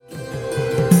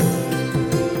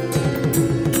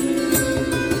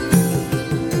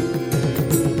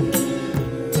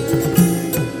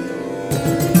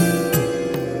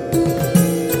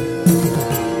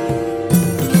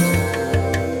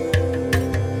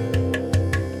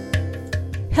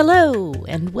Hello,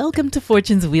 and welcome to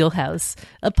Fortune's Wheelhouse,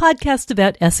 a podcast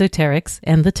about esoterics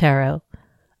and the tarot.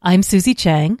 I'm Susie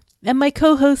Chang, and my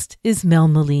co-host is Mel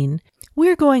Moline.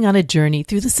 We're going on a journey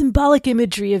through the symbolic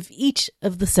imagery of each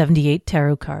of the 78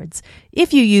 tarot cards.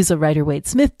 If you use a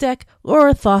Rider-Waite-Smith deck, or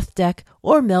a Thoth deck,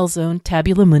 or Mel's own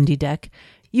Tabula Mundi deck,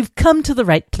 you've come to the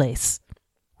right place.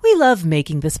 We love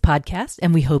making this podcast,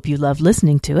 and we hope you love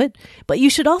listening to it, but you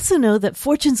should also know that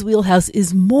Fortune's Wheelhouse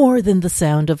is more than the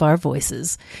sound of our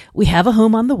voices. We have a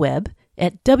home on the web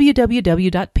at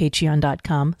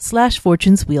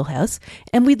www.patreon.com/fortuneswheelhouse,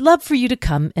 and we'd love for you to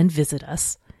come and visit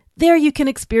us. There you can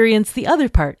experience the other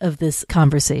part of this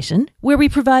conversation, where we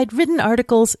provide written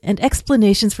articles and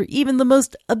explanations for even the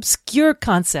most obscure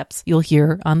concepts you'll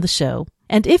hear on the show.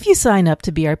 And if you sign up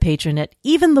to be our patron at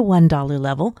even the $1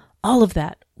 level, all of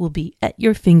that will be at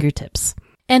your fingertips.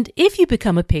 And if you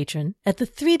become a patron at the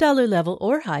 $3 level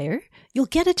or higher, you'll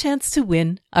get a chance to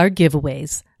win our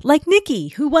giveaways. Like Nikki,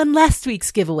 who won last week's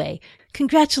giveaway.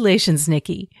 Congratulations,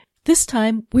 Nikki. This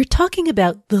time, we're talking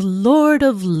about the Lord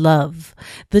of Love,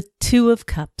 the Two of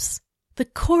Cups. The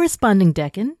corresponding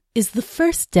decan is the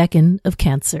first decan of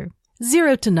Cancer.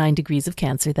 0 to 9 degrees of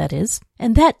Cancer, that is.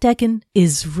 And that decan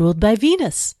is ruled by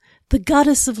Venus, the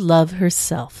goddess of love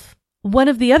herself. One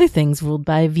of the other things ruled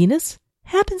by Venus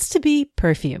happens to be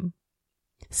perfume.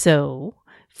 So,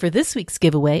 for this week's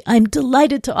giveaway, I'm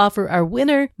delighted to offer our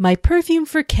winner my perfume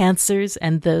for Cancers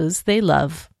and those they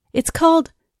love. It's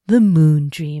called the Moon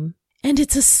Dream, and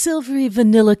it's a silvery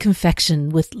vanilla confection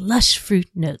with lush fruit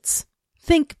notes.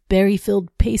 Think berry-filled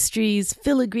pastries,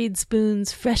 filigreed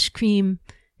spoons, fresh cream,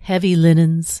 heavy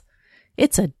linens.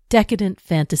 It's a decadent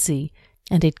fantasy,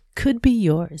 and it could be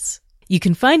yours. You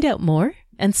can find out more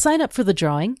and sign up for the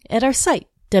drawing at our site,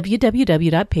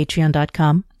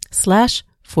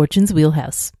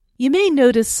 www.patreon.com/fortuneswheelhouse. You may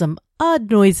notice some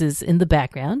odd noises in the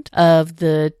background of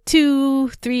the 2,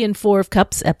 3, and 4 of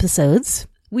Cups episodes.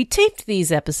 We taped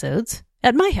these episodes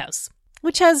at my house,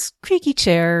 which has creaky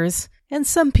chairs and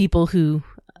some people who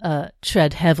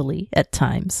tread heavily at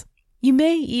times. You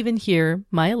may even hear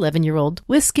my 11-year-old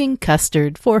whisking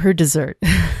custard for her dessert.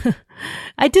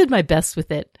 I did my best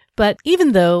with it. But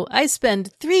even though I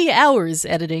spend 3 hours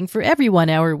editing for every 1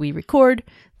 hour we record,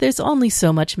 there's only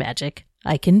so much magic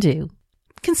I can do.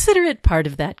 Consider it part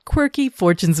of that quirky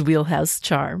Fortune's Wheelhouse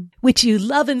charm, which you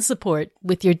love and support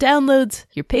with your downloads,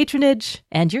 your patronage,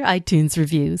 and your iTunes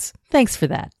reviews. Thanks for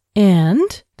that.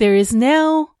 And there is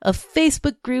now a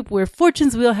Facebook group where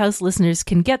Fortune's Wheelhouse listeners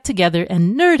can get together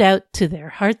and nerd out to their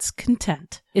heart's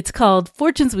content. It's called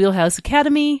Fortune's Wheelhouse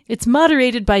Academy. It's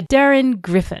moderated by Darren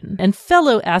Griffin and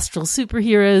fellow astral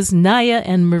superheroes Naya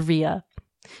and Maria.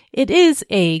 It is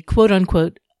a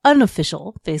quote-unquote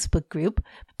unofficial Facebook group,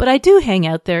 but I do hang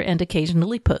out there and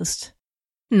occasionally post.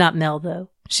 Not Mel, though.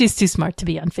 She's too smart to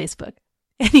be on Facebook.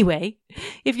 Anyway,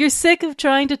 if you're sick of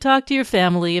trying to talk to your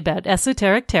family about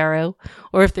esoteric tarot,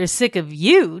 or if they're sick of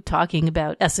you talking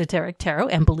about esoteric tarot,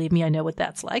 and believe me, I know what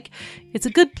that's like, it's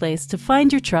a good place to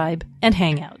find your tribe and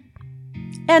hang out.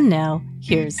 And now,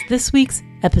 here's this week's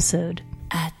episode.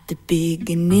 At the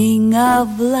beginning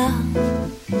of love,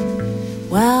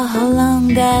 well, how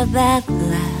long does that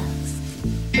last?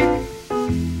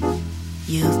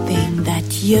 You think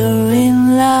that you're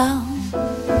in love,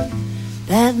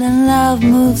 but then love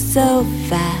moves so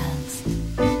fast.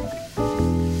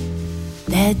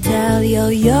 They tell you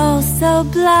you're so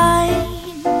blind,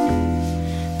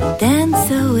 but then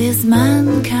so is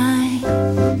mankind,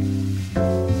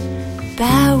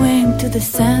 bowing to the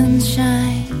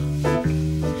sunshine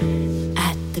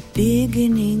at the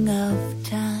beginning of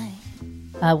time.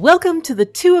 Welcome to the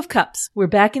Two of Cups. We're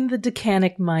back in the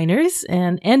Decanic Minors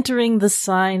and entering the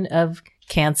sign of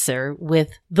Cancer with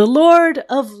the Lord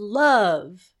of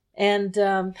Love, and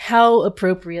how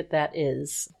appropriate that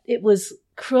is. It was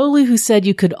Crowley who said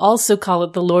you could also call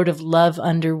it the Lord of Love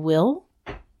under will,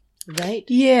 right?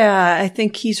 Yeah, I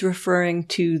think he's referring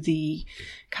to the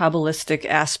Kabbalistic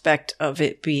aspect of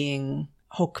it being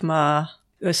Chokmah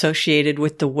associated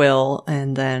with the will,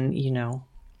 and then,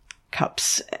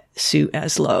 cups suit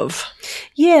as love.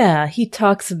 Yeah, he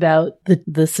talks about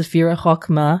the Sephira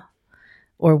Chokmah,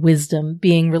 or wisdom,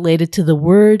 being related to the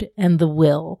word and the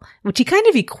will, which he kind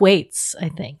of equates, I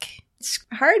think. It's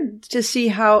hard to see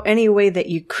how any way that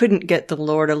you couldn't get the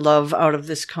Lord of Love out of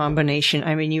this combination.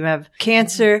 I mean, you have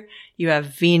Cancer, you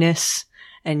have Venus,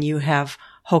 and you have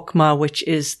Chokmah, which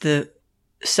is the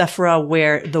Sephira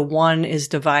where the one is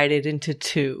divided into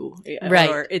two. Right.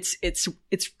 Or it's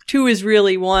two is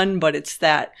really one, but it's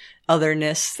that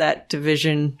otherness, that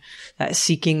division, that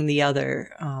seeking the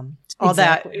other, all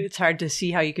Exactly. that. It's hard to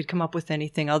see how you could come up with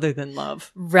anything other than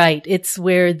love. Right. It's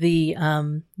where the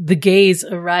gaze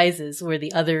arises, where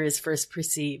the other is first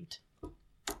perceived.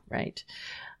 Right.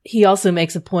 He also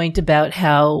makes a point about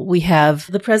how we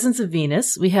have the presence of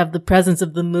Venus, we have the presence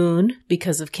of the moon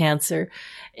because of Cancer,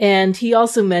 and he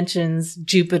also mentions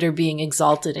Jupiter being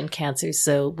exalted in Cancer.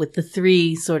 So with the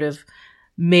three sort of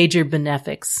major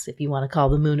benefics, if you want to call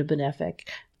the moon a benefic,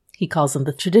 he calls them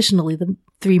traditionally the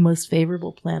three most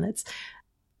favorable planets.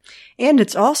 And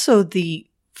it's also the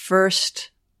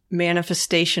first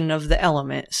manifestation of the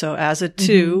element. So as a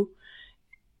 2,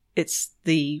 it's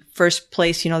the first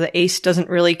place, the ace doesn't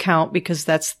really count because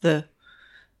that's the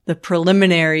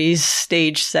preliminaries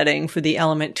stage setting for the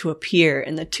element to appear.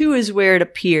 And the 2 is where it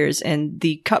appears. And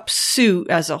the cup suit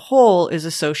as a whole is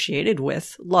associated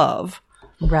with love.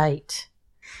 Right.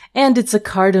 And it's a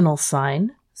cardinal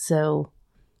sign. So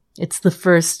it's the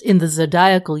first, in the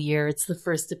zodiacal year, it's the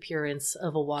first appearance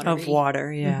of a water. Of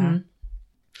water, yeah.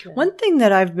 Mm-hmm. One thing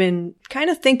that I've been kind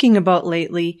of thinking about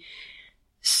lately,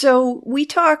 so we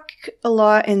talk a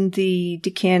lot in the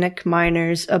Decanic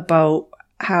Minors about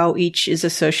how each is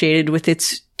associated with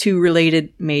its 2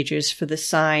 related majors for the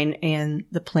sign and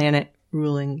the planet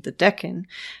ruling the decan.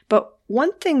 But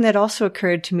one thing that also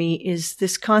occurred to me is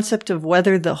this concept of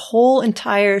whether the whole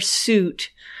entire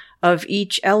suit of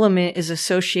each element is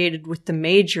associated with the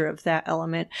major of that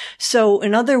element. So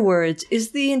in other words,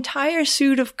 is the entire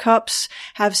suit of cups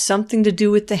have something to do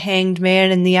with the Hanged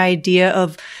Man and the idea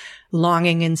of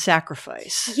longing and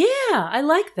sacrifice? Yeah, I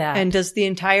like that. And does the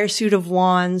entire suit of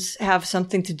wands have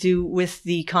something to do with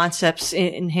the concepts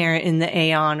inherent in the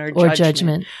aeon or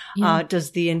judgment? Yeah.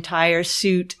 Does the entire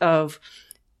suit of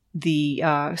the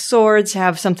swords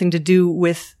have something to do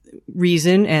with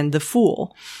reason and the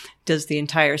fool? Does the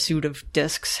entire suit of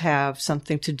discs have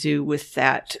something to do with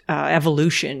that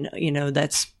evolution,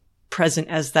 that's present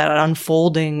as that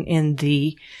unfolding in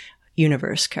the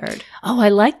universe card? Oh, I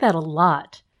like that a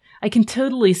lot. I can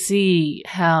totally see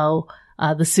how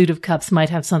the suit of cups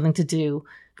might have something to do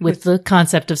with the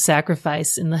concept of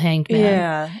sacrifice in the Hanged Man.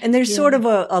 Yeah. And there's sort of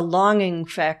a longing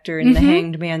factor in the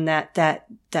Hanged Man, that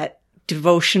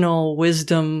devotional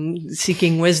wisdom,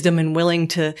 seeking wisdom and willing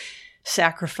to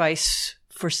sacrifice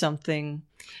for something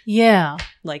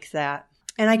like that.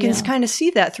 And I can kind of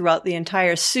see that throughout the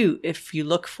entire suit if you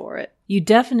look for it. You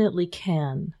definitely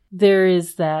can. There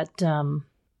is that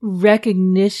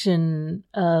recognition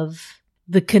of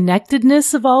the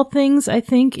connectedness of all things, I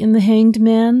think, in the Hanged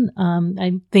Man.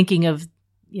 I'm thinking of,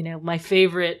 my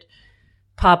favorite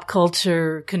pop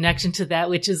culture connection to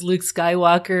that, which is Luke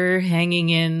Skywalker hanging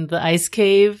in the ice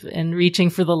cave and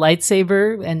reaching for the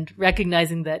lightsaber and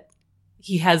recognizing that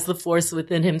he has the Force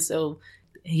within him, so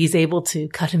he's able to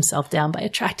cut himself down by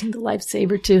attracting the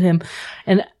lightsaber to him.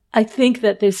 And I think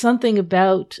that there's something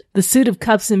about the suit of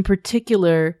cups in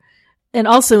particular, and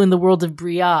also in the world of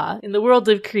Bria, in the world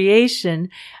of creation,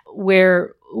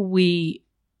 where we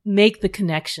make the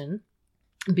connection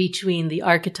between the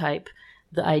archetype,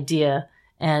 the idea,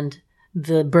 and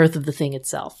the birth of the thing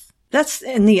itself.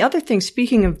 And the other thing,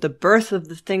 speaking of the birth of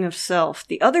the thing of self,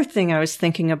 the other thing I was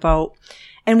thinking about,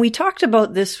 and we talked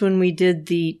about this when we did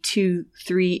the 2,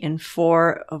 3, and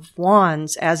 4 of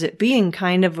wands as it being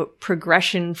kind of a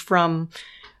progression from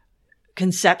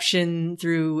conception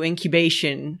through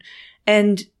incubation.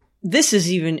 And this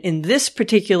is even in this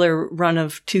particular run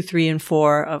of 2, 3, and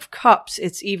 4 of cups,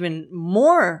 it's even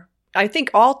more. I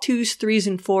think all 2s, 3s,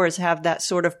 and 4s have that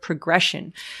sort of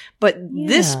progression. But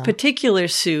this particular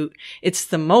suit, it's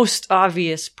the most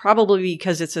obvious, probably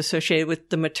because it's associated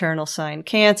with the maternal sign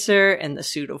Cancer and the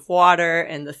suit of water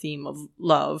and the theme of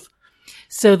love.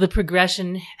 So the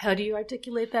progression, how do you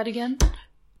articulate that again?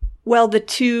 Well, the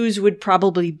 2s would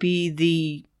probably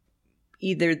be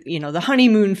either, the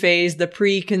honeymoon phase, the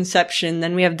preconception,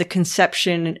 then we have the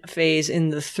conception phase in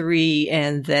the 3,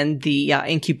 and then the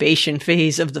incubation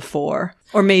phase of the 4.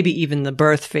 Or maybe even the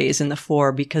birth phase in the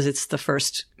 4, because it's the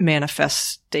first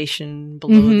manifestation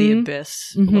below the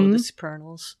abyss, below the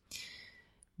supernals.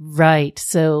 Right.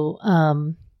 So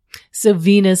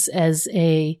Venus as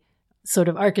a sort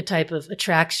of archetype of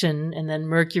attraction, and then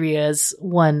Mercury as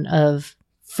one of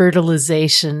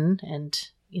fertilization and,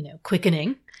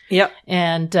 quickening. Yep.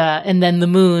 And then the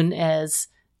moon as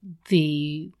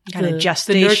the kind of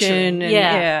gestation.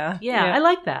 Yeah. I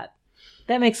like that.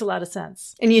 That makes a lot of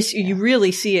sense. And you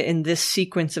really see it in this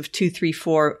sequence of 2, 3,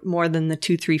 4 more than the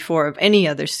 2, 3, 4 of any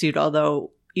other suit,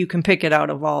 although you can pick it out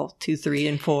of all 2, 3,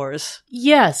 and 4s.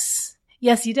 Yes,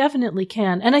 you definitely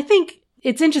can. And I think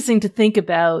it's interesting to think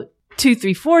about 2,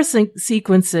 3, 4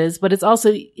 sequences, but it's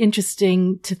also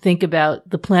interesting to think about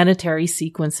the planetary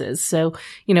sequences. So,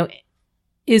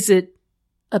 is it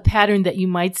a pattern that you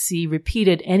might see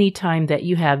repeated any time that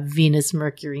you have Venus,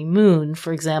 Mercury, Moon?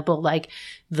 For example, like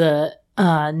the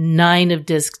 9 of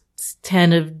discs,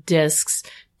 10 of discs,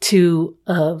 2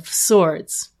 of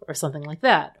swords, or something like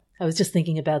that. I was just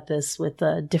thinking about this with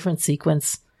a different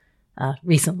sequence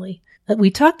recently. We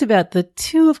talked about the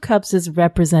 2 of Cups as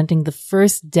representing the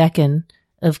first decan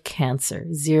of Cancer,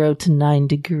 0 to 9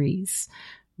 degrees,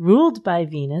 ruled by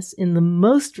Venus in the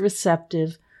most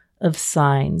receptive of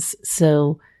signs.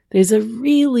 So there's a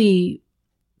really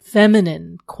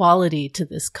feminine quality to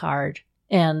this card.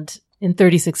 And in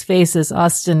 36 Faces,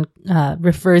 Austin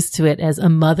refers to it as a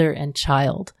mother and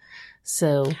child.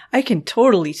 So I can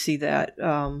totally see that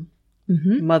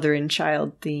mother and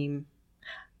child theme.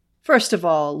 First of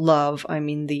all, love. I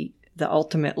mean, the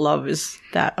ultimate love is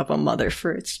that of a mother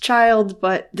for its child,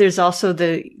 but there's also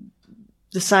the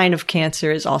sign of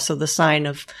Cancer is also the sign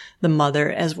of the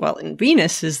mother as well. And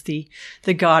Venus is the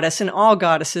goddess, and all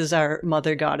goddesses are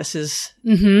mother goddesses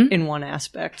in one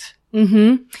aspect.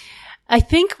 Mm-hmm. I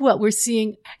think what we're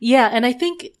seeing, and I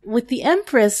think with the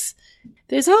Empress,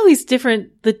 there's always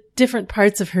the different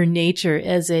parts of her nature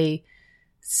as a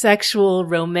sexual,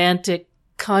 romantic,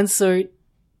 consort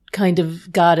kind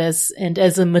of goddess, and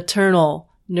as a maternal,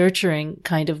 nurturing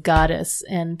kind of goddess.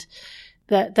 And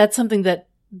that's something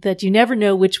that you never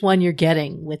know which one you're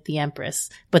getting with the Empress,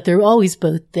 but they're always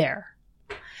both there.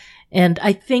 And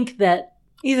I think that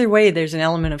either way, there's an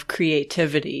element of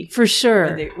creativity. For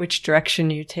sure. Which direction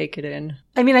you take it in.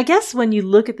 I mean, I guess when you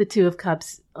look at the 2 of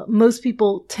Cups, most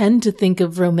people tend to think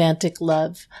of romantic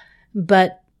love,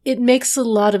 but it makes a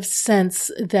lot of sense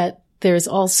that there's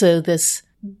also this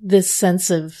sense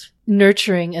of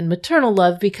nurturing and maternal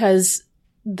love, because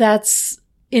that's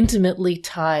intimately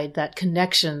tied, that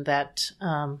connection, that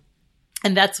and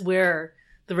that's where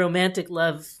the romantic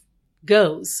love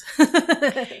goes.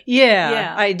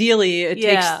 Yeah. Ideally, it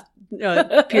takes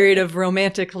a period of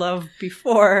romantic love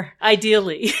before.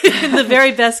 Ideally. In the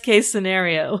very best case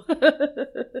scenario.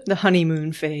 The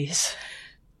honeymoon phase.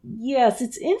 Yes,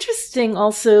 it's interesting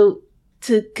also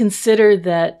to consider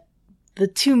that the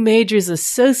 2 majors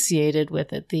associated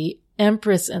with it, the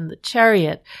Empress and the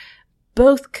Chariot,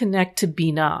 both connect to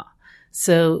Binah.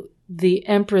 So the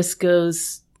Empress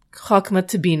goes Chokmah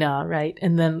to Binah, right?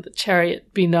 And then the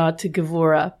Chariot, Binah to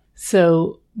Gevurah.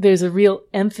 So there's a real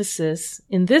emphasis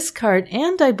in this card,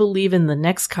 and I believe in the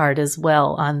next card as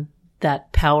well, on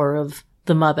that power of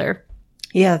the mother.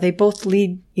 Yeah, they both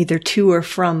lead either to or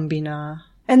from Binah.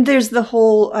 And there's the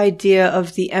whole idea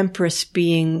of the Empress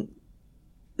being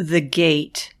the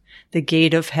gate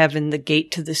of heaven, the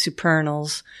gate to the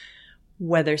supernals,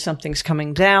 whether something's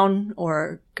coming down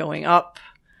or going up,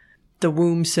 the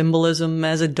womb symbolism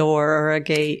as a door or a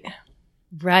gate.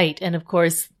 Right. And of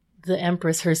course, the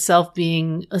Empress herself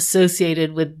being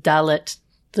associated with Dalet,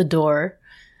 the door,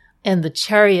 and the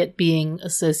Chariot being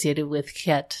associated with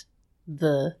Chet,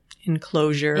 the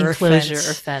enclosure or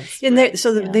fence. And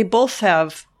they both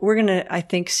have, we're going to, I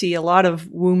think, see a lot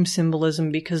of womb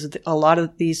symbolism, because a lot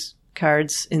of these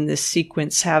cards in this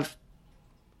sequence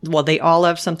they all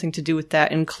have something to do with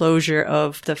that enclosure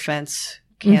of the fence,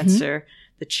 Cancer,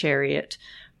 the Chariot.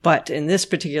 But in this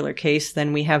particular case,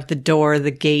 then we have the door,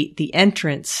 the gate, the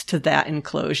entrance to that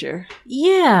enclosure.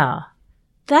 Yeah.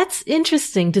 That's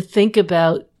interesting to think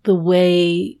about the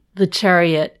way the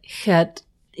Chariot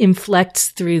inflects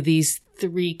through these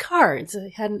 3 cards.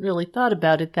 I hadn't really thought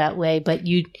about it that way, but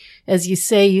as you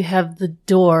say, you have the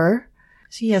door.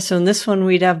 So in this one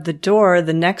we'd have the door.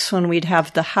 The next one we'd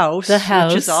have the house,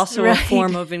 which is also a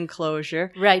form of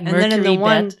enclosure. Right. And then in the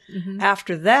one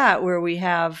after that, where we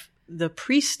have the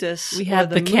priestess, we have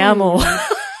the camel.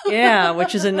 Yeah,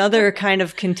 which is another kind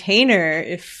of container,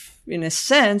 if in a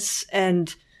sense.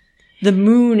 And the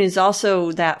moon is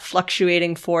also that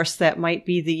fluctuating force that might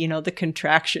be the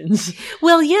contractions.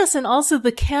 Well, yes, and also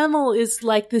the camel is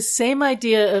like the same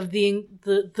idea of the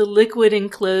liquid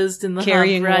enclosed in the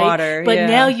carrying hump, right? water. But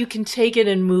now you can take it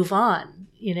and move on.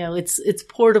 It's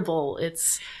portable.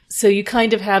 So you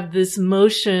kind of have this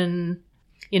motion,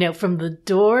 from the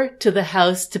door to the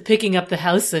house to picking up the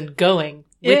house and going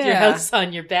with your house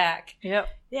on your back. Yep.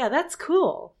 Yeah, that's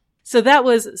cool. So that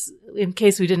was, in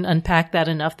case we didn't unpack that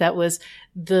enough, that was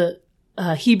the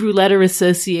Hebrew letter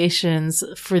associations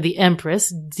for the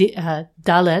Empress,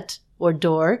 Dalet, or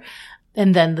door.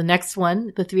 And then the next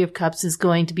one, the 3 of Cups, is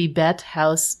going to be Bet,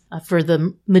 house, for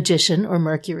the Magician, or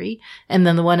Mercury. And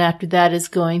then the one after that is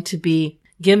going to be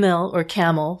Gimel, or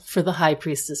Camel, for the High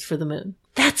Priestess, for the Moon.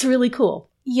 That's really cool.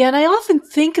 Yeah, and I often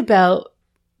think about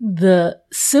the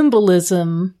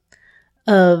symbolism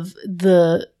of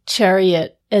the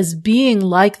chariot as being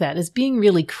like that, as being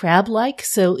really crab-like.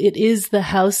 So it is the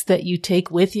house that you take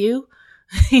with you,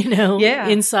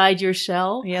 inside your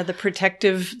shell. Yeah, the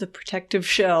protective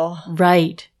shell.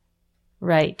 Right.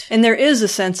 Right. And there is a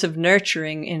sense of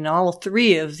nurturing in all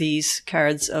three of these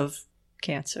cards of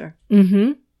Cancer.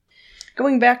 Mm-hmm.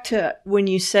 Going back to when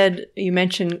you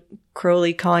mentioned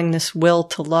Crowley calling this will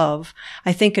to love,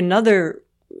 I think another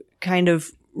kind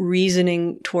of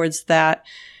reasoning towards that,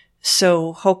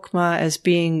 so Chokmah as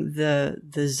being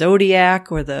the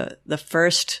zodiac or the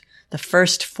first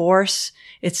force,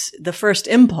 it's the first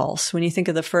impulse. When you think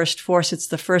of the first force, it's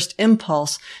the first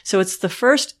impulse. So it's the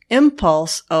first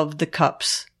impulse of the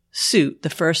cups suit, the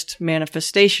first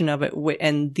manifestation of it,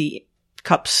 and the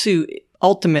cup suit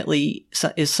ultimately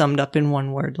is summed up in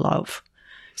one word, love.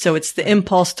 So it's the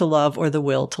impulse to love or the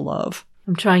will to love.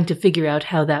 I'm trying to figure out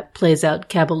how that plays out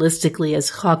Kabbalistically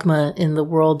as Chokmah in the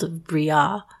world of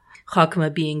Briah.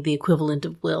 Chokmah being the equivalent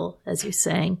of will, as you're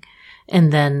saying.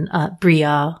 And then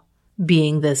Briah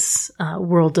being this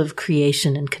world of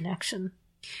creation and connection.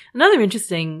 Another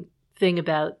interesting thing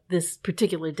about this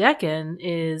particular decan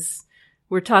is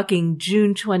we're talking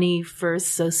June 21st,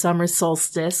 so summer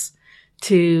solstice,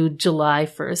 to July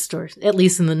 1st, or at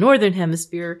least in the northern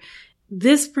hemisphere.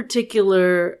 This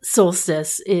particular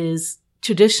solstice is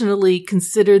traditionally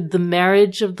considered the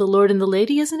marriage of the Lord and the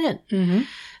Lady, isn't it? Mm-hmm.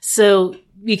 So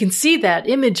you can see that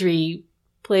imagery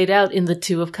played out in the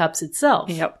Two of Cups itself.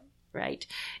 Yep. Right.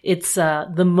 It's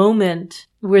the moment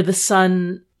where the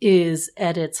sun is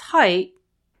at its height,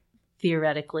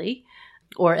 theoretically,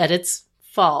 or at its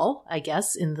fall, I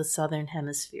guess, in the southern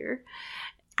hemisphere.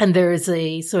 And there is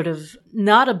a sort of,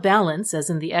 not a balance, as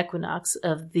in the equinox,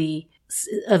 of the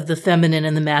feminine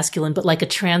and the masculine, but like a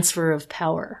transfer of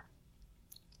power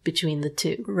between the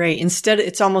two. Right. Instead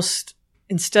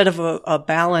of a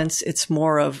balance, it's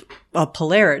more of a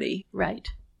polarity. Right.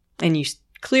 And you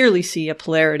clearly see a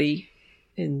polarity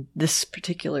in this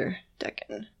particular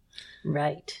decan.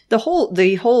 Right. The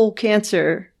whole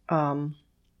Cancer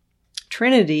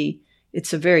trinity,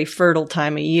 it's a very fertile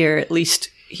time of year, at least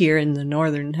here in the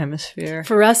northern hemisphere.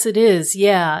 For us it is,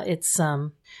 yeah. It's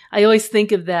I always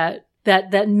think of that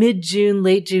mid-June,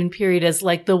 late June period as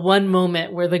like the one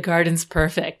moment where the garden's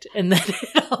perfect, and then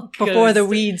it all goes. Before the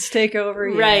weeds take over.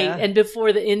 Yeah. Right. And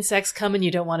before the insects come and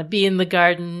you don't want to be in the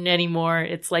garden anymore.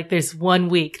 It's like there's 1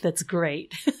 week that's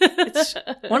great. It's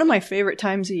one of my favorite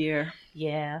times of year.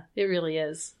 Yeah, it really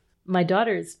is. My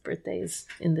daughter's birthday is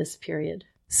in this period.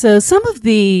 So some of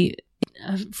the,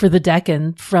 for the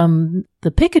decan from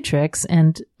the Picatrix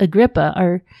and Agrippa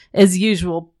are, as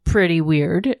usual, pretty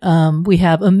weird. We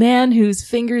have a man whose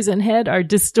fingers and head are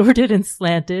distorted and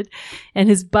slanted, and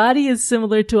his body is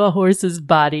similar to a horse's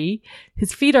body.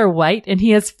 His feet are white, and he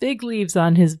has fig leaves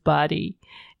on his body.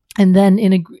 And then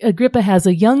Agrippa has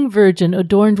a young virgin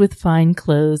adorned with fine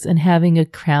clothes and having a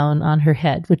crown on her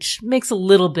head, which makes a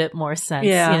little bit more sense.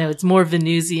 Yeah. It's more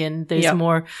Venusian. There's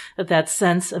more of that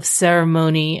sense of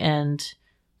ceremony and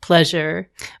pleasure.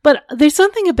 But there's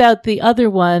something about the other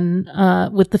one,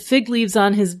 with the fig leaves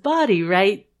on his body,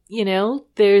 right?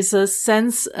 There's a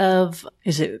sense of...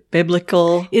 Is it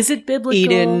biblical?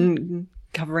 Eden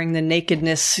covering the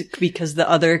nakedness because the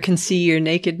other can see your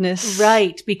nakedness.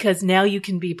 Right, because now you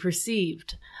can be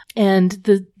perceived. And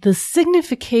the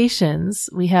significations,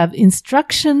 we have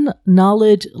instruction,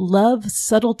 knowledge, love,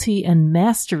 subtlety, and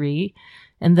mastery.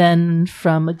 And then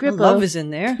from Agrippa... Love is in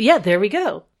there. Yeah, there we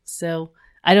go. So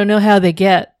I don't know how they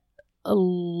get a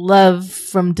love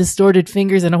from distorted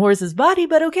fingers in a horse's body,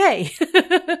 but okay.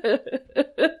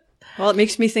 Well, it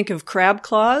makes me think of crab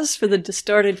claws for the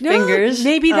distorted fingers.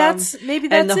 Maybe that's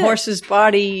and the it. Horse's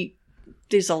body.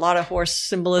 There's a lot of horse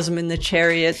symbolism in the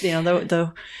chariot.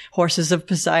 The horses of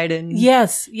Poseidon.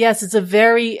 Yes. It's a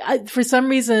very, for some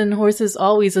reason, horses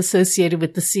always associated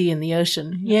with the sea and the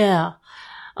ocean. Yeah.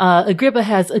 Agrippa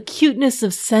has acuteness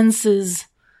of senses,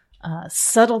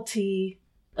 subtlety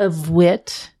of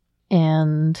wit,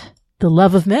 and the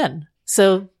love of men.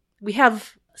 So we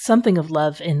have something of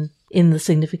love in the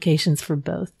significations for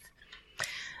both.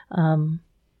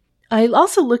 I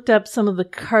also looked up some of the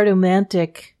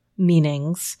cartomantic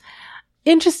meanings.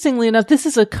 Interestingly enough, this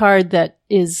is a card that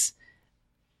is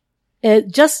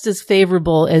just as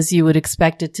favorable as you would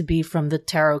expect it to be from the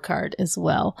tarot card as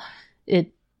well.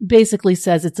 It basically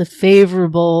says it's a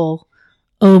favorable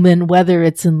omen, whether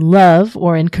it's in love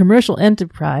or in commercial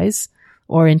enterprise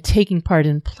or in taking part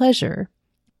in pleasure.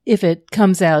 If it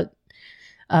comes out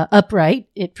upright,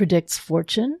 it predicts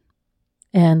fortune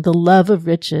and the love of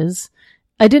riches.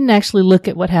 I didn't actually look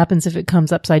at what happens if it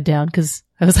comes upside down because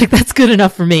I was like, that's good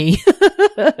enough for me.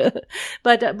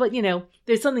 But you know,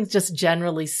 there's something just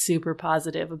generally super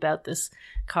positive about this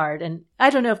card. And I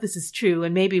don't know if this is true,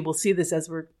 and maybe we'll see this as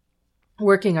we're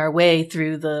working our way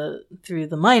through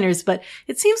the minors, but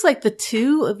it seems like the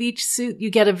 2 of each suit,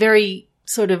 you get a very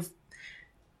sort of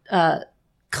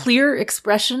clear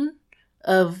expression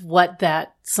of what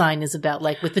that sign is about.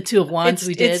 Like with the 2 of Wands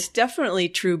we did. It's definitely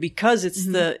true because it's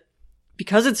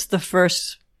the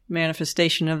first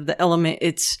manifestation of the element.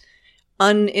 It's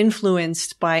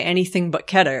uninfluenced by anything but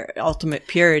Keter, ultimate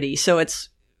purity. So it's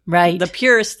right. The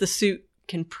purest the suit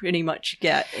can pretty much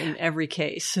get in every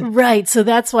case. Right. So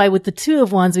that's why with the 2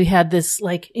 of Wands, we had this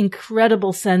like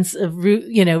incredible sense of,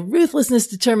 ruthlessness,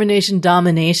 determination,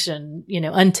 domination,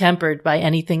 untempered by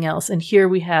anything else. And here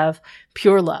we have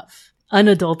pure love,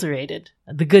 unadulterated,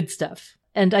 the good stuff.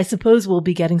 And I suppose we'll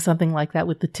be getting something like that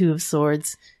with the 2 of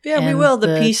Swords. Yeah, we will.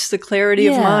 The peace, the clarity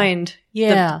of mind.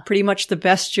 Yeah. Pretty much the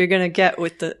best you're going to get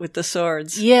with the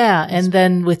swords. Yeah. And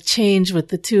then with change with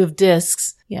the 2 of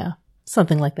Discs. Yeah.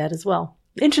 Something like that as well.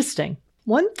 Interesting.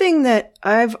 One thing that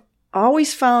I've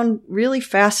always found really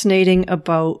fascinating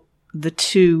about the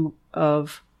 2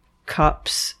 of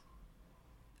Cups.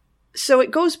 So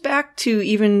it goes back to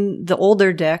even the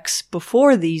older decks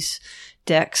before these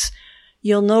decks.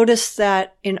 You'll notice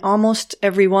that in almost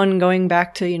everyone, going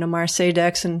back to, Marseille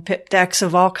decks and Pip decks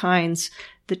of all kinds,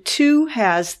 the 2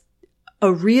 has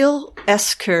a real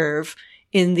S-curve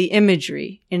in the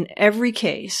imagery in every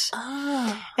case.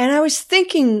 Oh. And I was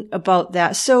thinking about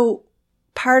that. So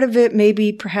part of it,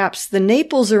 maybe perhaps the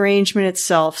Naples arrangement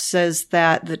itself says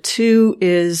that the 2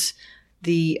 is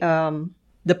the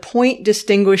point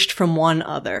distinguished from one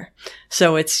other.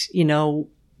 So it's,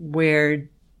 where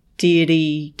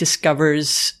deity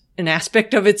discovers an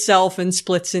aspect of itself and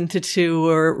splits into 2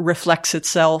 or reflects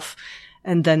itself.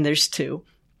 And then there's 2.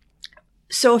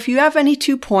 So if you have any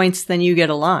 2 points, then you get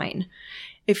a line.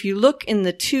 If you look in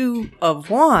the 2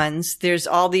 of Wands, there's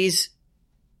all these,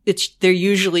 they're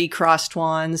usually crossed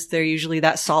wands. They're usually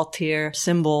that saltire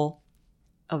symbol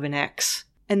of an X.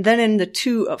 And then in the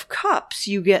 2 of Cups,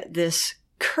 you get this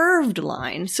curved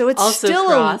line. So it's also still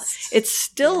crossed. It's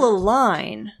still a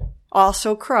line.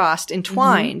 Also crossed,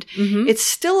 entwined. Mm-hmm. It's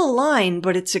still a line,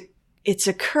 but it's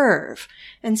a curve.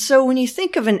 And so when you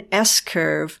think of an S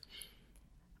curve,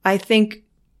 I think,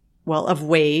 of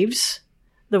waves,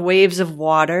 the waves of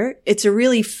water. It's a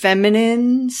really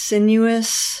feminine,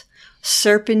 sinuous,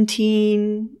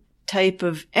 serpentine type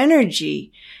of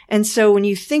energy. And so when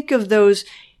you think of those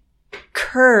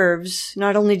curves,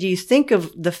 not only do you think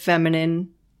of the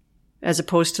feminine as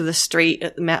opposed to the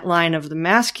straight line of the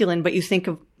masculine, but you think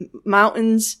of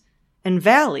mountains and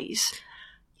valleys.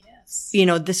 Yes.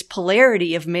 This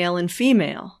polarity of male and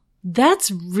female.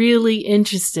 That's really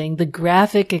interesting, the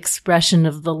graphic expression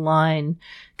of the line.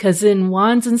 Because in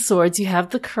Wands and Swords, you have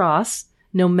the cross.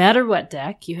 No matter what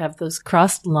deck, you have those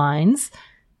crossed lines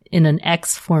in an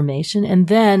X formation. And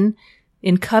then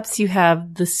in Cups, you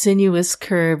have the sinuous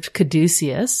curved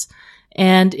caduceus.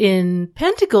 And in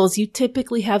Pentacles, you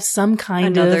typically have some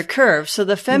kind of another curve. So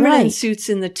the feminine right. suits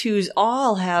in the 2s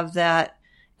all have that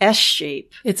S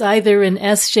shape. It's either an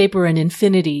S shape or an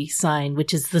infinity sign,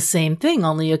 which is the same thing,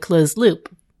 only a closed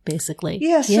loop, basically.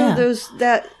 Yeah, so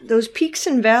those peaks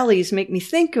and valleys make me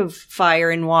think of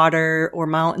fire and water or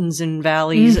mountains and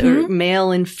valleys or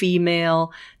male and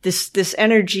female. This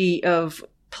energy of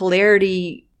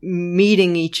polarity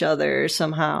meeting each other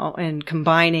somehow and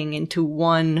combining into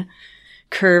one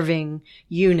curving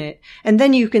unit. And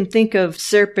then you can think of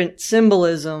serpent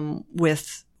symbolism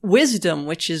with wisdom,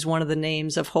 which is one of the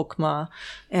names of Chokmah.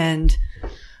 And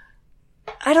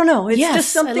I don't know. It's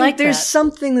just something, there's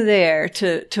something there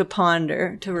to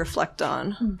ponder, to reflect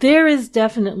on. There is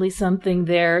definitely something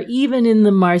there. Even in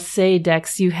the Marseille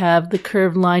decks, you have the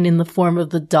curved line in the form of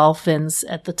the dolphins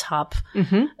at the top.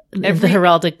 Mm-hmm. The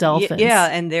heraldic dolphins. Yeah,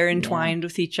 and they're entwined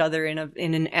with each other in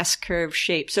an S-curve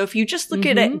shape. So if you just look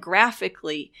at it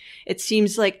graphically, it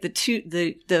seems like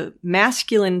the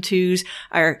masculine 2s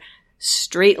are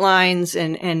straight lines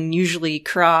and usually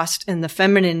crossed, and the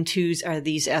feminine 2s are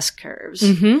these S-curves.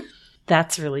 Mm-hmm.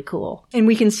 That's really cool. And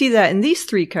we can see that in these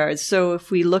 3 cards. So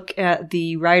if we look at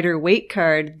the Rider-Waite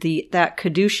card, that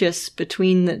caduceus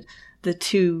between the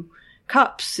 2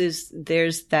 cups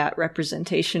there's that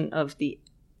representation of the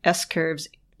S-curves,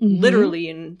 literally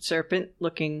in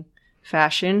serpent-looking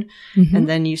fashion. Mm-hmm. And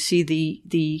then you see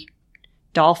the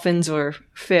dolphins or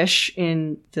fish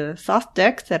in the Thoth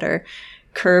deck that are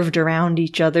curved around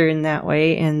each other in that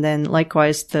way. And then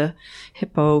likewise the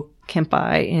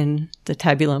hippocampi in the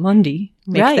Tabula Mundi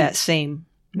make that same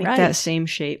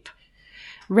shape.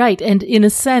 Right. And in a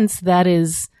sense, that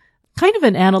is kind of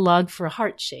an analog for a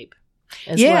heart shape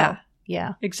as well.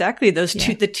 Yeah. Exactly. Those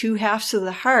the two halves of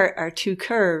the heart are two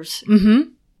curves.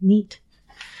 Mm-hmm. Neat.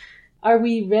 Are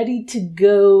we ready to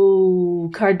go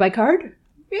card by card?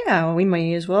 Yeah, we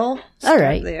might as well start All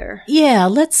right. there. Yeah,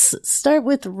 let's start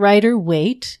with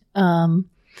Rider-Waite. And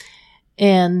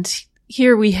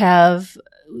here we have,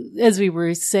 as we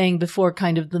were saying before,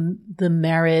 kind of the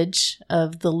marriage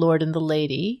of the Lord and the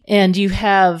Lady. And you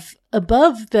have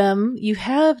above them, you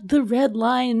have the red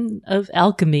lion of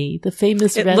alchemy, the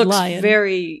famous red lion. It looks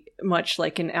very much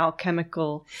like an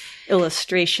alchemical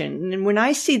illustration. And when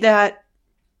I see that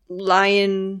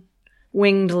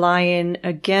winged lion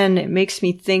again, it makes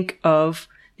me think of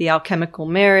the alchemical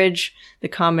marriage, the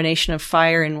combination of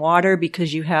fire and water,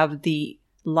 because you have the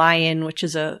lion, which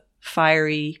is a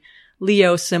fiery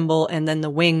Leo symbol, and then the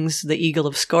wings, the eagle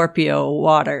of Scorpio,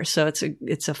 water. So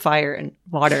it's a fire and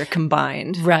water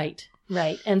combined. Right.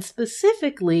 And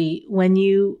specifically, when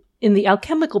in the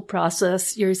alchemical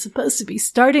process, you're supposed to be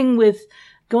starting with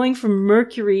going from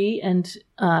mercury, and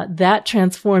that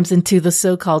transforms into the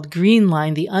so-called green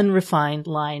line, the unrefined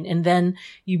line, and then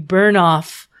you burn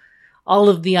off all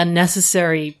of the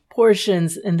unnecessary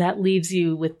portions, and that leaves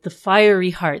you with the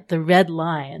fiery heart, the red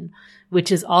lion,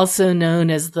 which is also known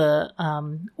as the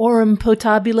aurum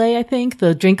potabile, I think,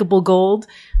 the drinkable gold,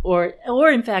 or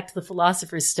in fact the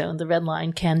philosopher's stone. The red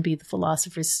lion can be the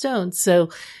philosopher's stone. So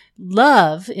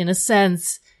love, in a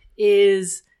sense,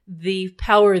 is the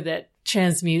power that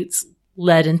transmutes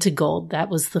lead into gold. That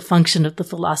was the function of the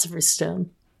philosopher's stone,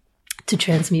 to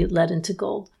transmute lead into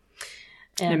gold.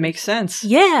 And it makes sense.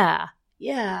 Yeah.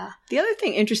 The other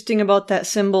thing interesting about that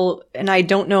symbol, and I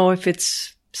don't know if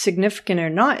it's significant or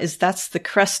not, is that's the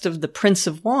crest of the Prince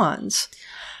of Wands.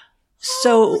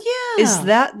 So is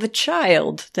that the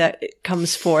child that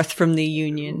comes forth from the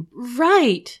union?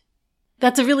 Right.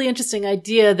 That's a really interesting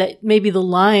idea, that maybe the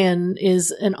lion is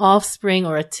an offspring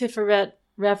or a Tiferet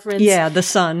reference. Yeah, the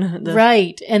sun.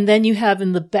 Right. And then you have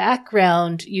in the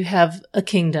background, you have a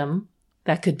kingdom.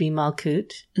 That could be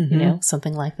Malkut,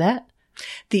 something like that.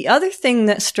 The other thing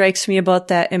that strikes me about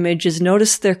that image is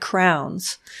notice their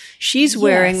crowns. She's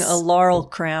wearing a laurel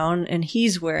crown and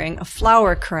he's wearing a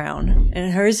flower crown.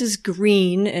 And hers is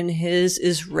green and his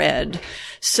is red.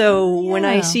 So when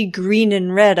I see green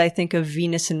and red, I think of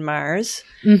Venus and Mars.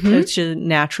 It's a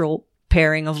natural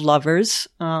pairing of lovers.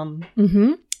 And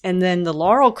then the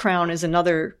laurel crown is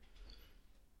another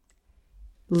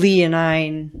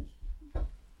leonine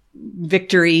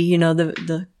victory,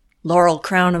 the laurel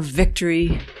crown of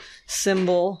victory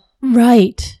symbol.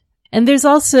 Right. And there's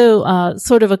also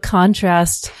sort of a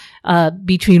contrast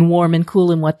between warm and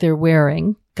cool in what they're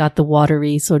wearing. Got the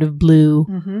watery sort of blue.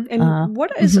 And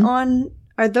what is on,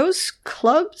 are those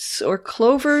clubs or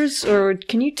clovers, or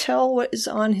can you tell what is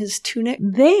on his tunic?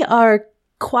 They are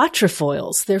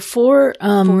quatrefoils. They're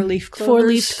four-leaf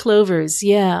clovers.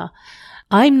 Yeah.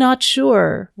 I'm not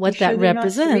sure what that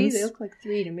represents. They look like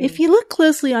three to me. If you look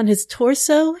closely on his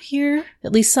torso here,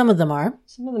 at least some of them are.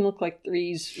 Some of them look like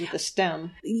threes with a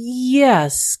stem.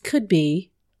 Yes, could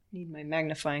be. Need my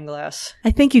magnifying glass.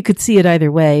 I think you could see it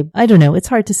either way. I don't know. It's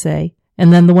hard to say.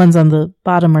 And then the ones on the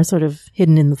bottom are sort of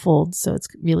hidden in the folds, so it's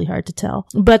really hard to tell.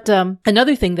 But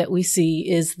another thing that we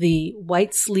see is the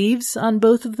white sleeves on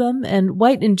both of them. And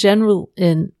white in general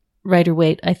in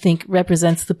Rider-Waite, I think,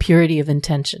 represents the purity of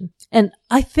intention. And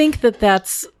I think that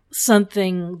that's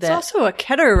something that... It's also a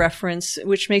Keter reference,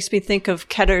 which makes me think of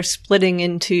Keter splitting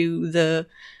into the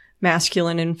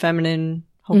masculine and feminine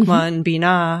Chokmah and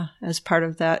Binah as part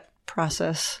of that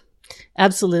process.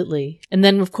 Absolutely. And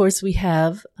then, of course, we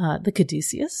have the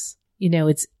caduceus.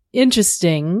 It's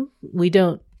interesting. We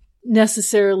don't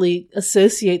necessarily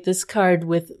associate this card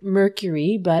with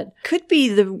Mercury, but could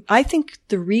be I think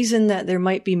the reason that there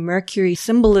might be Mercury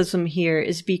symbolism here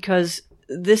is because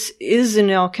this is an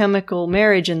alchemical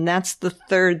marriage, and that's the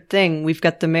third thing. We've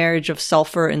got the marriage of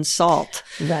sulfur and salt,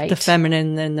 right? The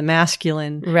feminine and the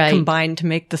masculine combined to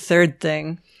make the third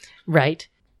thing. Right.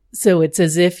 So it's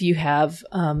as if you have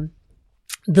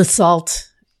the salt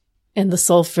and the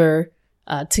sulfur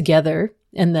together,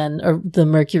 and then the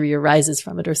mercury arises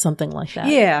from it or something like that.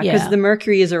 Yeah, because the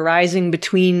mercury is arising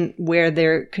between where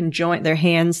they're conjoined, their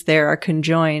hands there are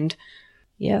conjoined.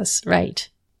 Yes, right.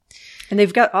 And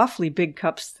they've got awfully big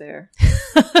cups there.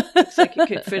 Looks like you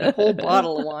could fit a whole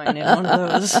bottle of wine in one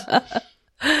of those.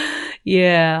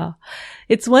 Yeah.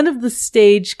 It's one of the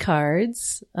stage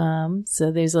cards.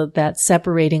 So there's that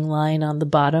separating line on the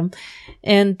bottom.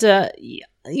 And,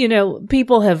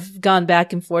 people have gone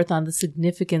back and forth on the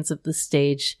significance of the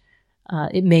stage.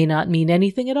 It may not mean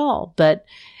anything at all, but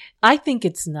I think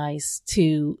it's nice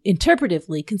to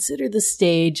interpretively consider the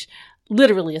stage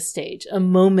literally a stage, a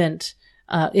moment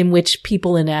in which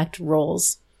people enact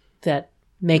roles that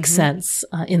make sense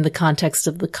in the context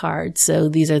of the card. So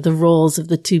these are the roles of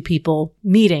the two people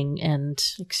meeting and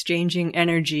exchanging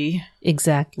energy.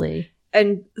 Exactly.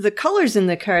 And the colors in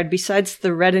the card, besides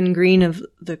the red and green of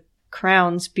the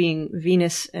crowns being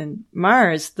Venus and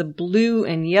Mars, the blue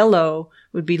and yellow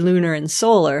would be lunar and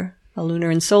solar. A lunar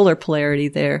and solar polarity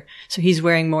there. So he's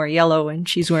wearing more yellow and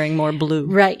she's wearing more blue.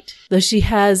 Right. Though she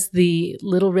has the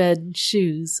little red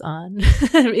shoes on,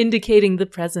 indicating the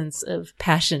presence of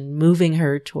passion moving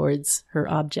her towards her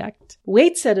object.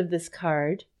 Waite said of this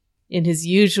card, in his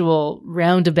usual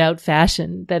roundabout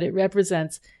fashion, that it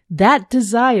represents that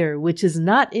desire which is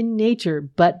not in nature,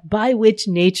 but by which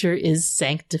nature is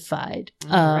sanctified.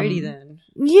 Alrighty then.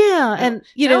 Yeah, and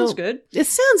sounds good. It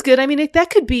sounds good. I mean, that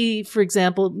could be, for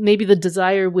example, maybe the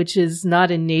desire which is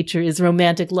not in nature is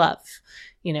romantic love,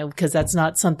 because that's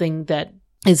not something that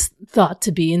is thought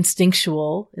to be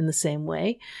instinctual in the same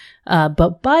way,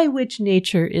 but by which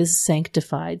nature is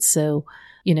sanctified. So,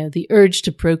 the urge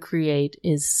to procreate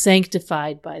is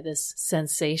sanctified by this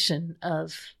sensation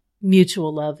of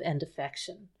mutual love and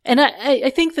affection. And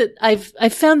I think that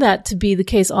I've found that to be the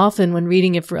case often when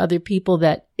reading it for other people,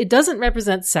 that it doesn't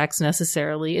represent sex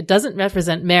necessarily. It doesn't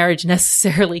represent marriage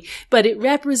necessarily, but it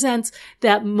represents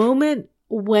that moment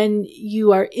when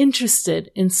you are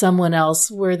interested in someone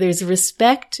else, where there's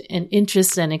respect and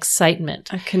interest and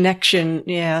excitement. A connection.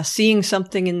 Yeah. Seeing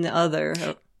something in the other.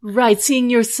 Right. Seeing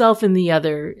yourself in the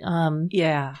other.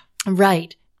 Yeah.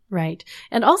 Right. Right.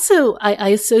 And also I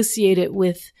associate it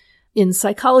with, in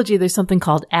psychology, there's something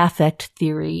called affect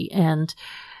theory, and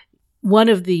one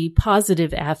of the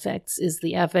positive affects is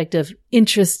the affect of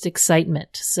interest, excitement.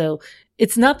 So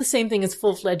it's not the same thing as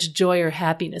full-fledged joy or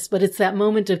happiness, but it's that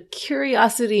moment of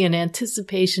curiosity and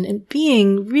anticipation and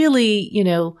being really,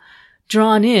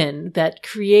 drawn in that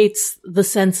creates the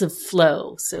sense of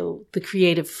flow. So the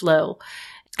creative flow.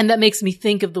 And that makes me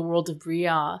think of the world of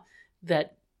Briand,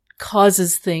 that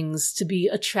causes things to be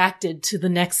attracted to the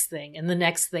next thing and the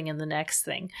next thing and the next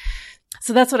thing.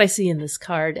 So that's what I see in this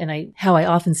card, and how I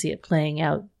often see it playing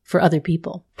out for other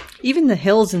people. Even the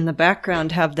hills in the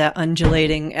background have that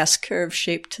undulating S-curve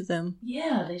shape to them.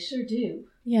 Yeah, they sure do.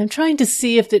 Yeah, I'm trying to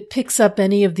see if it picks up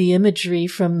any of the imagery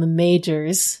from the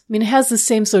majors. I mean, it has the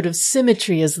same sort of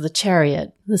symmetry as the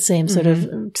chariot, the same sort of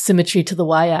symmetry to the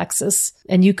y-axis.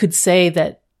 And you could say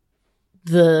that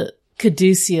the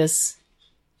caduceus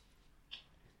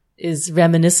is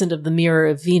reminiscent of the mirror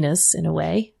of Venus in a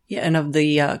way. Yeah, and of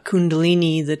the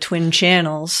Kundalini, the twin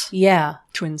channels. Yeah.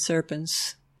 Twin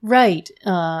serpents. Right.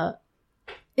 And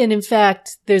in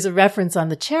fact, there's a reference on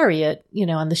the chariot,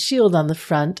 on the shield on the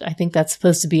front. I think that's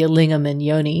supposed to be a lingam and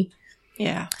yoni.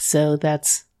 Yeah. So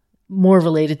that's more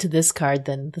related to this card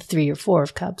than the 3 or 4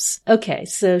 of cups. Okay,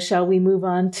 so shall we move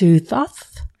on to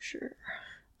Thoth? Sure.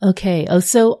 Okay. Oh,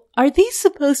 so are these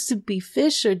supposed to be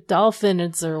fish or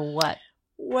dolphins or what?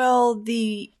 Well,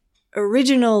 the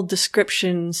original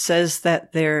description says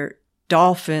that they're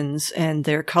dolphins and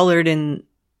they're colored in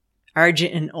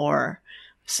argent and ore,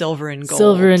 silver and gold.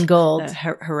 Silver and gold.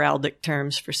 Heraldic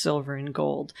terms for silver and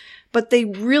gold. But they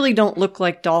really don't look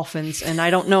like dolphins, and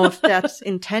I don't know if that's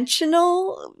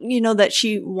intentional, that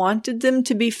she wanted them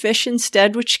to be fish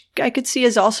instead, which I could see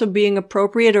as also being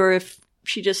appropriate, or if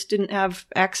she just didn't have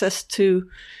access to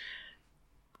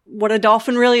what a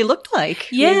dolphin really looked like.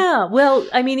 Yeah. Well,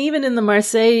 I mean, even in the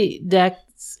Marseille decks,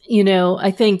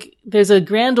 I think there's a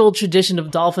grand old tradition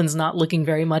of dolphins not looking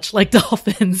very much like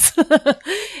dolphins.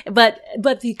 But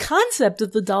the concept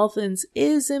of the dolphins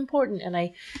is important.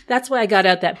 And that's why I got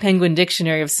out that Penguin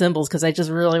Dictionary of Symbols, because I just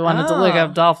really wanted to look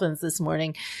up dolphins this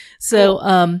morning. So,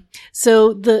 cool.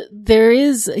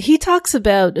 He talks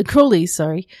about, Crowley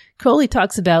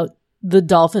talks about the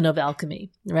dolphin of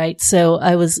alchemy, right? So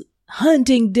I was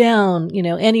hunting down,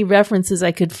 any references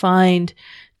I could find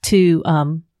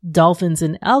to dolphins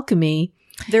in alchemy.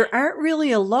 There aren't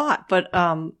really a lot, but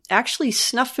actually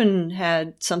Snuffin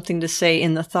had something to say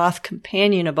in the Thoth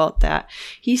Companion about that.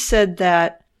 He said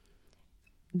that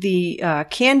the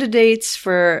candidates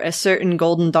for a certain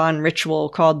Golden Dawn ritual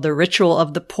called the Ritual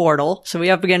of the Portal. So we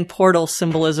have, again, portal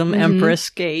symbolism, Empress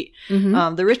Gate.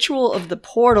 The Ritual of the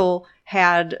Portal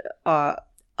had a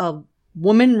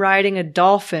woman riding a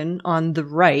dolphin on the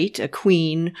right, a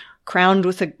queen crowned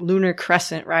with a lunar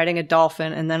crescent riding a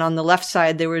dolphin, and then on the left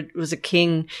side there was a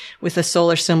king with a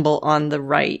solar symbol on the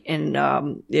right, and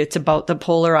it's about the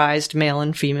polarized male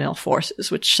and female forces,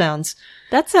 which sounds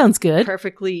good,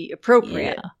 perfectly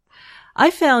appropriate. I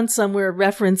found somewhere a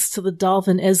reference to the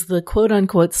dolphin as the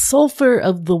quote-unquote sulfur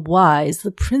of the wise,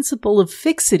 the principle of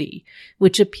fixity,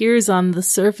 which appears on the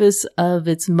surface of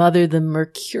its mother, the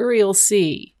mercurial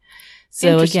sea.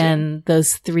 So again,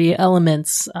 those three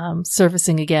elements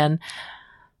surfacing again.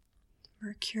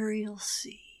 Mercurial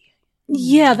sea.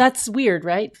 Yeah, that's weird,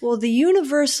 right? Well, the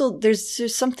universal,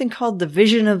 there's something called the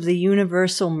vision of the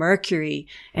universal Mercury.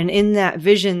 And in that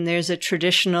vision, there's a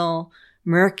traditional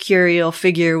mercurial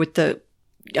figure with the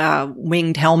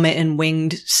winged helmet and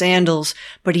winged sandals,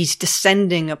 but he's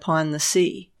descending upon the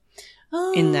sea.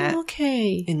 Oh, in that,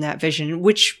 okay. In that vision,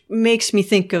 which makes me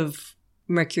think of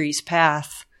Mercury's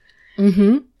path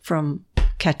from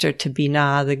Keter to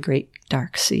Binah, the great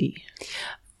dark sea.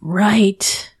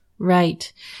 Right,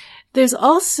 right. There's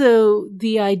also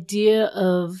the idea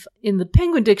of, in the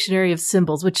Penguin Dictionary of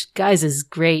Symbols, which, guys, is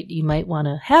great. You might want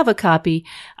to have a copy.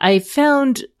 I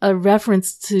found a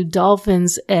reference to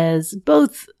dolphins as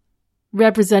both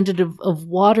representative of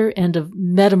water and of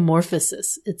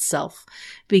metamorphosis itself.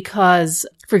 Because,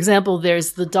 for example,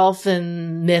 there's the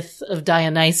dolphin myth of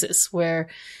Dionysus, where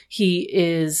he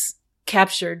is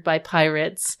captured by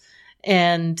pirates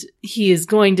and he is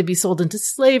going to be sold into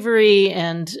slavery,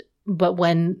 but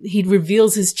when he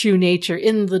reveals his true nature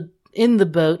in the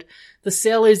boat, the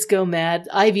sailors go mad,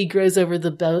 ivy grows over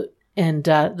the boat, and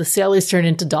the sailors turn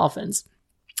into dolphins.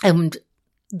 And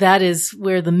that is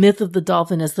where the myth of the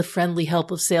dolphin as the friendly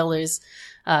help of sailors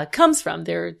comes from.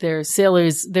 They're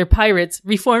sailors, they're pirates,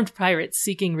 reformed pirates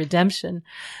seeking redemption.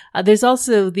 There's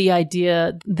also the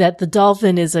idea that the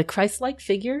dolphin is a Christ-like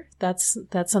figure. That's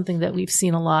something that we've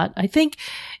seen a lot. I think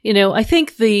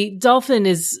the dolphin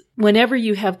is, whenever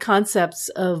you have concepts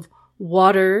of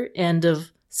water and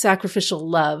of sacrificial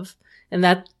love, and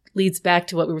that leads back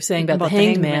to what we were saying about the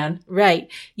hanged man. Right.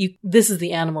 This is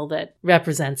the animal that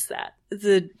represents that.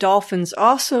 The dolphin's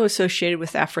also associated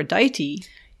with Aphrodite.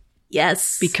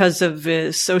 Yes. Because of the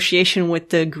association with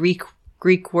the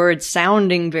Greek word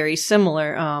sounding very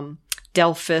similar.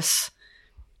 Delphis,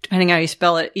 depending how you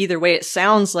spell it, either way it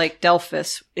sounds like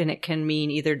Delphis, and it can mean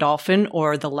either dolphin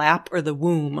or the lap or the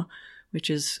womb, which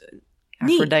is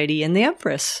Aphrodite and the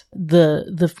Empress.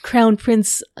 The crown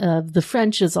prince of the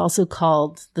French is also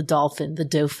called the dolphin, the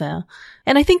dauphin.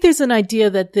 And I think there's an idea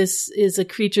that this is a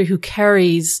creature who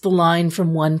carries the line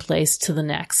from one place to the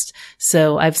next.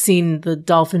 So I've seen the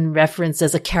dolphin referenced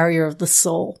as a carrier of the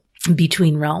soul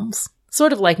between realms.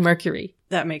 Sort of like Mercury.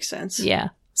 That makes sense. Yeah.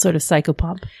 Sort of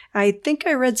psychopomp. I think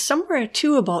I read somewhere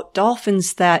too about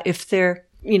dolphins that if they're,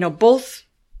 both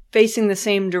facing the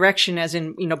same direction, as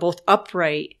in, both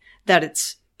upright, that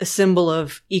it's a symbol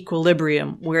of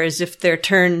equilibrium. Whereas if they're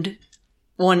turned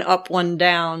one up, one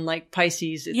down, like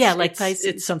Pisces, Pisces,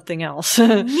 it's something else.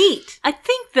 Neat. I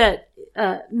think that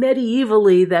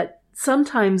medievally that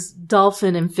sometimes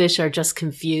dolphin and fish are just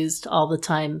confused all the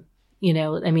time.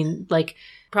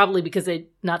 Probably because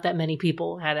not that many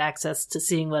people had access to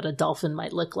seeing what a dolphin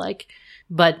might look like.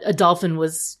 But a dolphin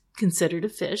was considered a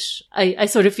fish. I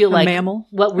sort of feel like mammal.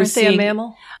 What we're seeing. Aren't they a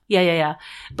mammal? Yeah.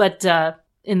 But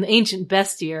in the ancient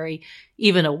bestiary,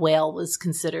 even a whale was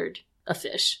considered a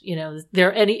fish.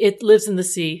 It lives in the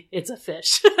sea. It's a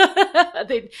fish.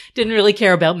 They didn't really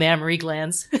care about mammary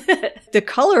glands. The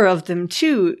color of them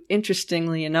too,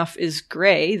 interestingly enough, is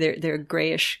gray. They're a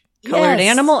grayish colored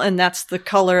animal, and that's the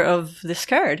color of this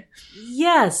card.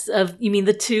 Yes. You mean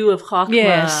the two of Chokmah?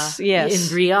 Yes.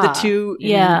 In Briah. The two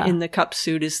in the cup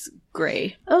suit is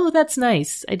gray. Oh, that's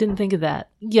nice. I didn't think of that.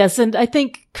 Yes, and I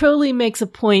think Crowley makes a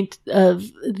point of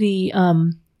the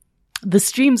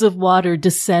streams of water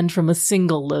descend from a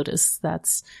single lotus.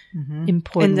 That's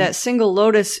important. And that single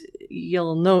lotus,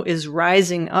 you'll note, is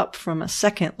rising up from a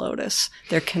second lotus.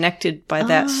 They're connected by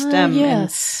that stem.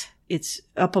 Yes. And it's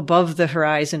up above the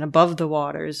horizon, above the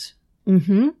waters.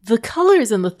 Mm-hmm. The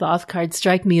colors in the Thoth card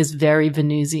strike me as very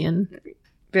Venusian.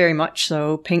 Very much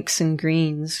so. Pinks and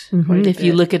greens. Mm-hmm. If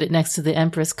you look at it next to the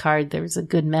Empress card, there's a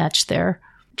good match there.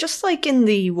 Just like in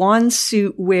the wand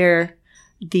suit where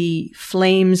the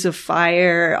flames of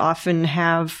fire often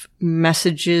have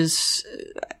messages,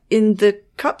 in the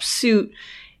cup suit,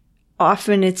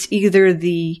 often it's either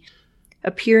the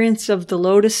appearance of the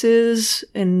lotuses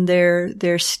and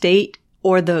their state,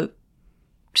 or the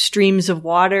streams of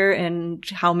water and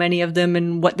how many of them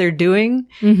and what they're doing.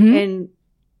 Mm-hmm. And,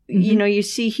 you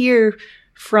see here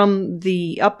from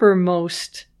the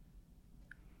uppermost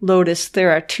lotus,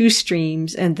 there are 2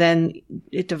 streams, and then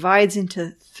it divides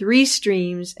into 3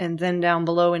 streams, and then down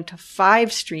below into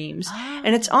 5 streams. Oh.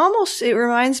 And it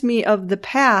reminds me of the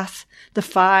path, the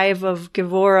 5 of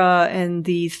Gevora and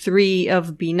the 3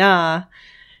 of Binah,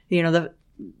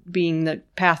 being the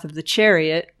path of the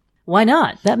chariot. Why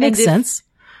not? That makes sense.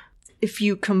 If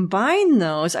you combine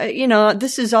those,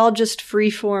 this is all just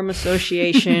free-form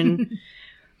association.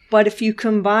 But if you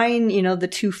combine, the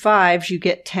 2 5s, you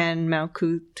get 10,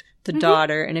 Malkuth, the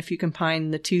daughter. And if you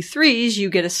combine the 2 3s, you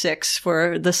get a 6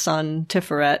 for the son,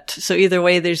 Tiferet. So either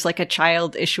way, there's like a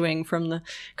child issuing from the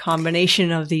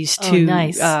combination of these two.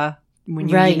 Nice. When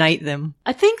you unite them.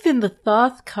 I think in the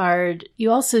Thoth card,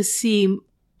 you also see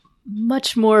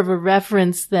much more of a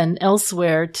reference than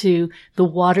elsewhere to the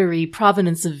watery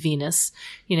provenance of Venus.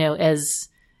 As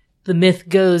the myth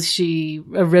goes, she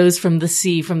arose from the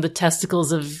sea, from the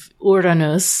testicles of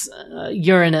Uranus,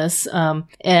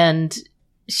 and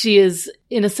she is,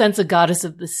 in a sense, a goddess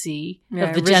of the sea,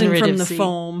 of the generative from the sea.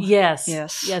 foam. Yes,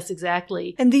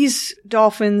 exactly. And these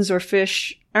dolphins or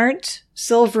fish aren't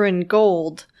silver and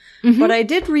gold. But I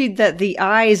did read that the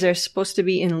eyes are supposed to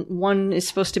be one is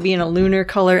supposed to be in a lunar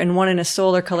color and one in a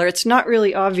solar color. It's not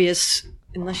really obvious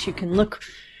unless you can look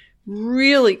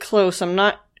really close. I'm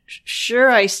not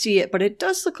sure I see it, but it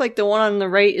does look like the one on the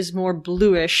right is more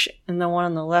bluish and the one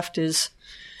on the left is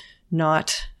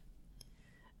not.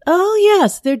 Oh,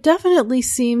 yes. There definitely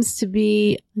seems to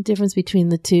be a difference between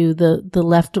the two. The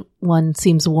left one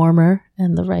seems warmer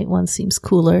and the right one seems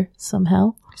cooler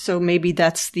somehow. So maybe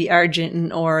that's the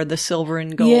argent or the silver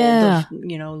and gold of,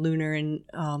 lunar and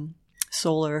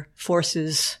solar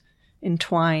forces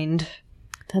entwined.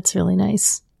 That's really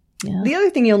nice. Yeah. The other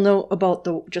thing you'll know about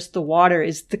just the water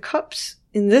is the cups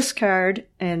in this card,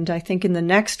 and I think in the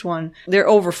next one, they're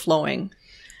overflowing.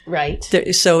 Right.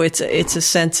 So it's a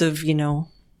sense of,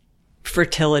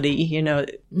 fertility,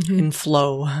 in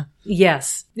flow.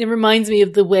 Yes. It reminds me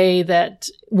of the way that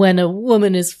when a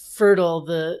woman is fertile,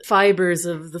 the fibers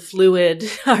of the fluid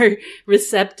are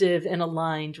receptive and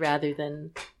aligned rather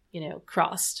than,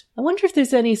 crossed. I wonder if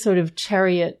there's any sort of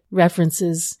chariot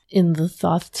references in the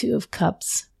Thoth Two of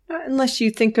Cups. Unless you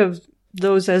think of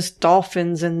those as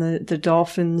dolphins and the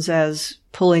dolphins as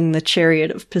pulling the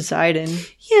chariot of Poseidon.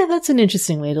 Yeah, that's an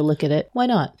interesting way to look at it. Why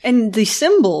not? And the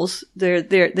symbols, there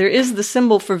is the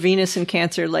symbol for Venus and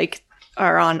Cancer,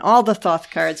 are on all the Thoth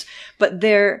cards, but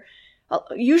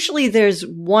usually there's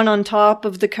one on top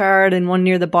of the card and one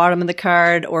near the bottom of the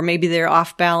card, or maybe they're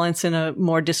off balance in a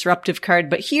more disruptive card.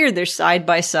 But here they're side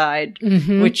by side,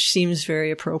 which seems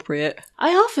very appropriate.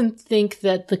 I often think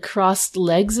that the crossed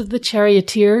legs of the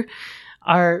charioteer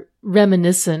are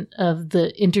reminiscent of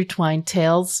the intertwined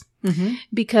tails,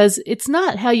 because it's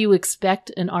not how you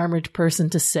expect an armored person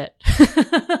to sit.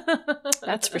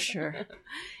 That's for sure.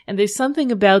 And there's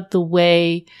something about the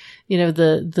way,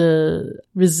 the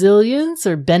resilience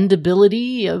or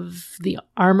bendability of the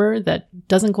armor that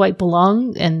doesn't quite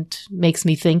belong and makes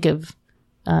me think of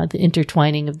the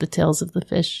intertwining of the tails of the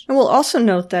fish. And we'll also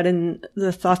note that in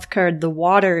the Thoth card, the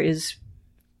water is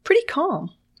pretty calm.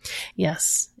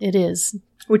 Yes, it is.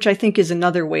 Which I think is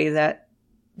another way that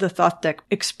the Thoth deck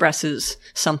expresses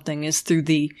something in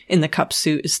the cup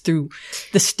suit is through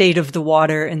the state of the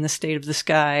water and the state of the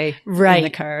sky in the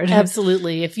card.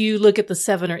 Absolutely. If you look at the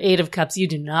 7 or 8 of cups, you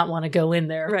do not want to go in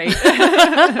there. Right.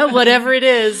 Whatever it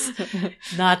is,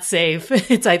 not safe.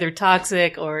 It's either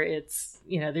toxic or it's,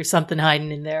 there's something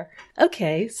hiding in there.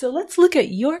 Okay. So let's look at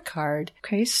your card.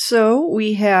 Okay. So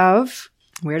we have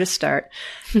where to start.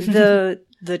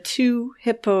 The 2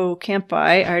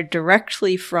 hippocampi are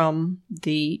directly from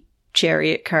the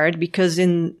chariot card, because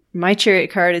in my chariot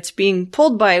card, it's being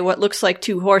pulled by what looks like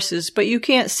 2 horses, but you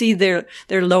can't see their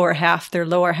lower half. Their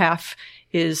lower half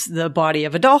is the body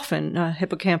of a dolphin.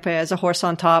 Hippocampi has a horse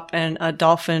on top and a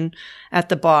dolphin at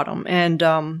the bottom. And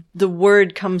the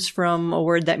word comes from a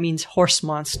word that means horse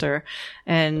monster.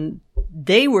 And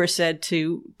they were said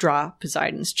to draw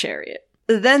Poseidon's chariot.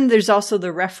 Then there's also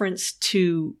the reference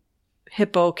to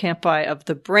hippocampi of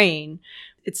the brain.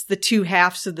 It's the 2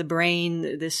 halves of the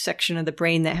brain, this section of the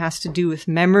brain that has to do with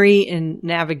memory and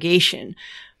navigation,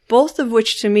 both of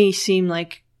which to me seem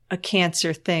like a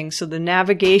Cancer thing. So the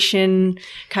navigation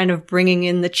kind of bringing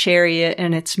in the chariot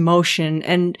and its motion,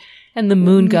 and the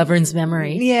moon governs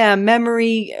memory. Yeah,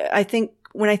 memory. I think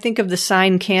when I think of the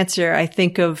sign Cancer, I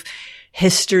think of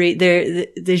history.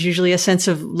 There's usually a sense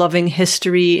of loving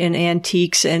history and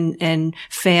antiques and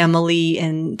family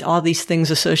and all these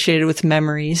things associated with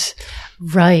memories.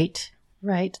 Right.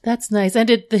 That's nice. And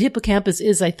the hippocampus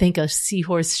is, I think, a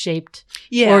seahorse shaped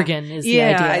organ is the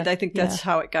idea. I think that's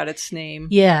how it got its name.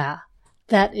 Yeah.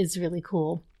 That is really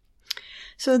cool.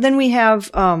 So then we have,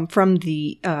 from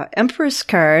the, Empress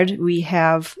card, we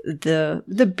have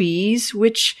the bees,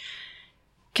 which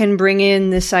can bring in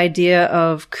this idea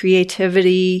of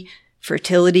creativity,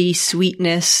 fertility,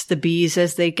 sweetness, the bees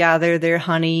as they gather their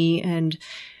honey. And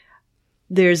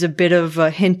there's a bit of a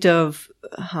hint of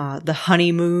the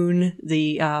honeymoon,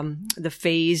 the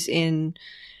phase in,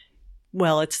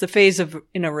 well, it's the phase of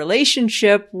in a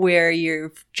relationship where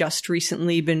you've just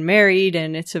recently been married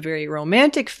and it's a very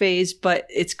romantic phase, but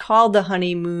it's called the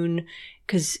honeymoon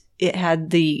because it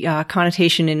had the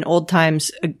connotation in old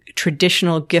times. A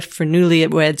traditional gift for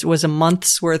newlyweds was a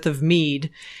month's worth of mead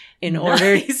in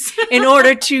order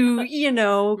to, you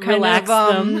know, kind Relax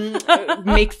of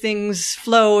make things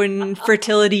flow and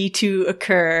fertility to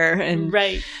occur. And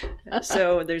Right.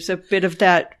 so there's a bit of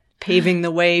that paving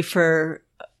the way for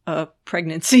a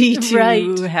pregnancy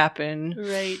to happen.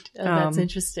 Right. Oh, that's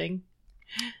interesting.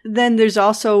 Then there's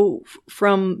also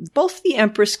from both the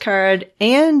Empress card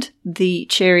and the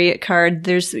Chariot card,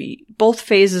 there's both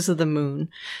phases of the moon.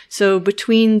 So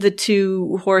between the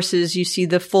two horses, you see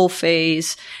the full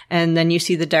phase and then you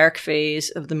see the dark phase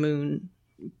of the moon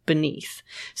beneath.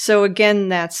 So again,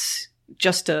 that's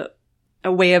just a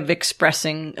way of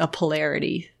expressing a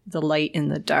polarity, the light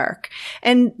and the dark.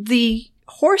 And the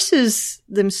horses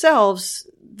themselves,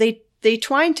 they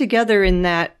twine together in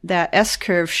that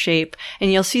S-curve shape,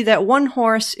 and you'll see that one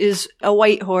horse is a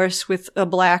white horse with a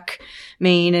black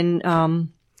mane and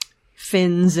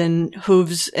fins and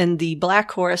hooves, and the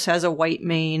black horse has a white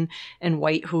mane and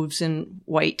white hooves and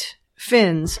white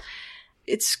fins.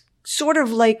 It's sort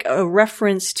of like a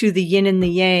reference to the yin and the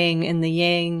yang in the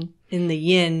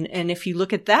yin, and if you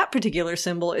look at that particular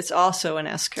symbol, it's also an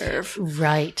S-curve.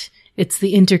 Right. It's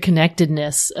the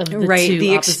interconnectedness of the two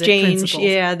the opposite exchange, principles.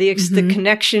 yeah, the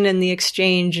connection and the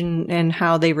exchange and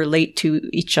how they relate to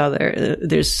each other.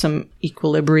 There's some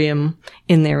equilibrium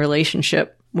in their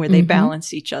relationship where they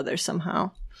balance each other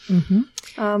somehow. And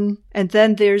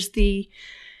then there's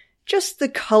just the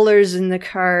colors in the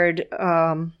card. There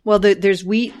are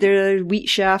wheat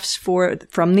shafts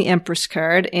from the Empress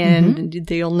card, and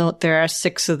you'll note there are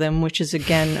 6 of them, which is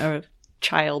again a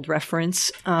child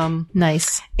reference.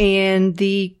 Nice. And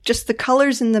the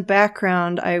colors in the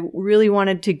background, I really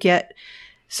wanted to get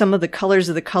some of the colors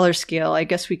of the color scale. I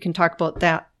guess we can talk about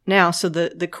that now. So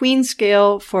the queen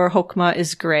scale for Hokmah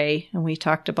is gray, and we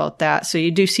talked about that. So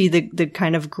you do see the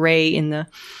kind of gray in the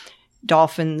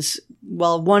dolphins.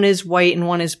 Well, one is white and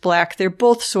one is black. They're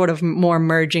both sort of more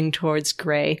merging towards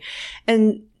gray.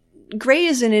 And gray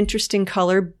is an interesting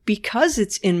color because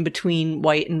it's in between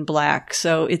white and black.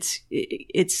 So it's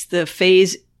the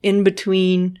phase in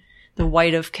between the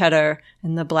white of Keter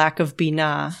and the black of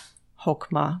Binah,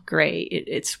 Hokmah, gray.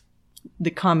 It's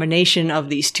the combination of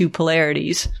these two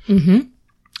polarities. And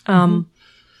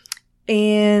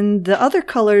the other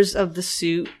colors of the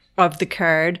suit of the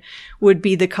card would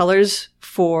be the colors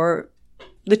for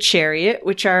the Chariot,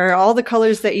 which are all the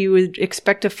colors that you would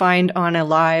expect to find on a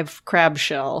live crab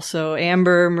shell. So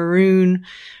amber, maroon,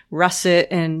 russet,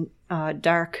 and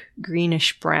dark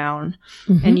greenish brown.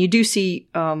 And you do see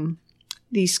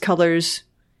these colors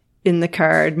in the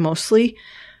card mostly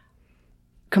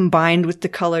combined with the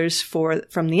colors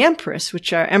from the Empress,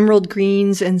 which are emerald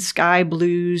greens and sky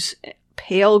blues,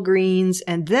 pale greens,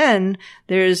 and then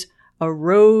there's a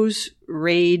rose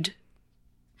rayed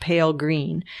pale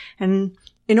green. And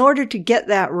in order to get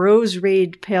that rose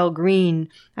rayed pale green,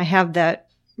 I have that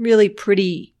really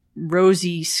pretty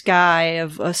rosy sky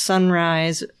of a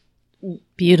sunrise.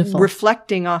 Beautiful.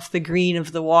 Reflecting off the green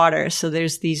of the water. So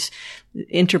there's these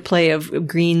interplay of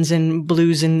greens and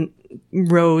blues and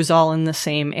rose all in the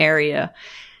same area.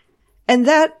 And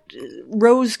that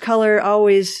rose color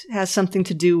always has something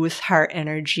to do with heart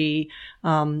energy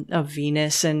of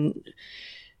Venus, and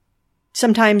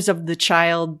sometimes of the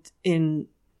child in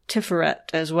Tiferet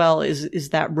as well is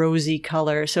that rosy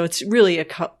color. So it's really a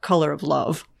color of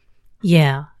love.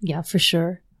 Yeah, for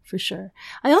sure. For sure.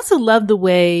 I also love the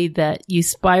way that you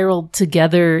spiraled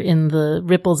together in the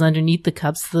ripples underneath the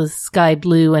cups, the sky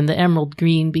blue and the emerald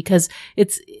green, because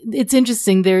it's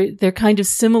interesting. They're kind of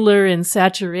similar in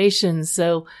saturation.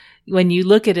 So when you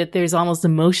look at it, there's almost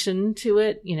emotion to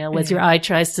it, you know, as your eye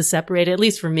tries to separate it, at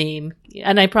least for me.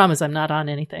 And I promise I'm not on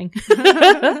anything.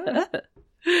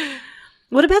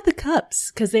 What about the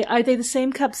cups? Because are they the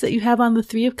same cups that you have on the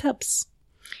 3 of Cups?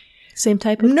 Same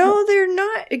type of No, cup? they're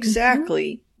not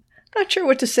exactly. Not sure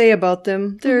what to say about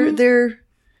them. They're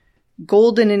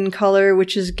golden in color,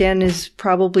 which is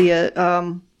probably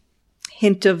a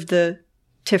hint of the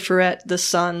Tiferet, the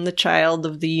sun, the child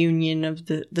of the union of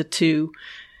the two.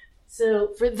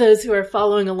 So for those who are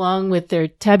following along with their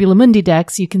Tabula Mundi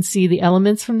decks, you can see the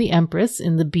elements from the Empress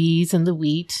in the bees and the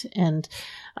wheat and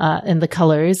the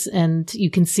colors, and you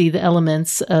can see the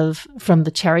elements from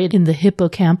the Chariot in the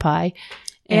hippocampi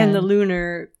and the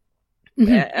lunar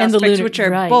aspects, lunar, which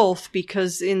are right. both,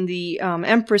 because in the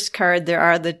Empress card there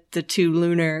are the two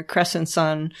lunar crescents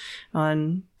on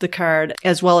the card,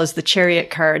 as well as the Chariot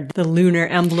card, the lunar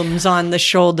emblems on the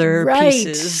shoulder Right.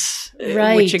 pieces,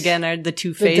 Right. which again are the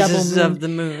two The double phases moon. of the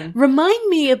moon. Remind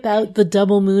me about the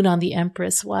double moon on the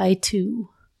Empress. Why 2?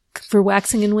 For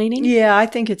waxing and waning? Yeah, I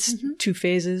think it's 2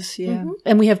 phases. Yeah.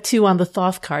 And we have 2 on the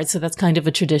Thoth card, so that's kind of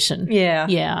a tradition. Yeah.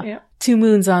 Yeah. 2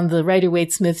 moons on the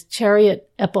Rider-Waite-Smith Chariot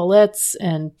epaulets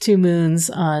and 2 moons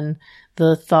on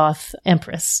the Thoth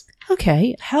Empress.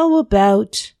 Okay. How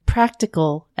about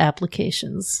practical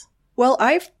applications? Well,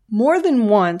 I've more than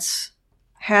once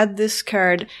had this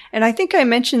card, and I think I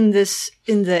mentioned this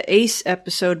in the Ace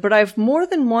episode, but I've more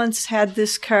than once had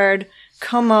this card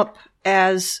come up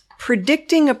as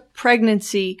predicting a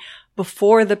pregnancy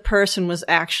before the person was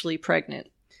actually pregnant.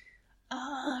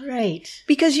 Right.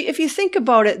 Because if you think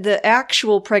about it, the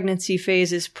actual pregnancy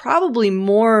phase is probably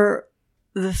more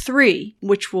the 3,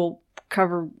 which we'll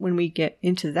cover when we get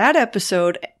into that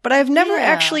episode. But I've never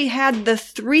actually had the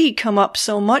 3 come up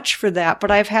so much for that,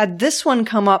 but I've had this one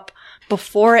come up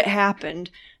before it happened.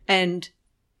 And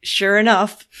sure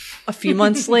enough, a few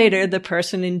months later, the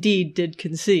person indeed did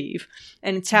conceive.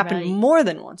 And it's happened more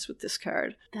than once with this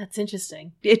card. That's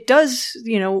interesting. It does,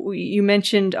 you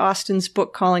mentioned Austen's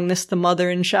book calling this the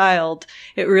mother and child.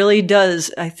 It really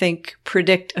does, I think,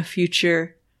 predict a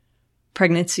future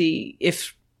pregnancy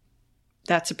if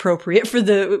that's appropriate for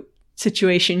the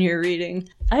situation you're reading.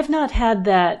 I've not had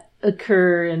that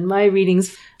occur in my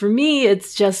readings. For me,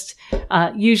 it's just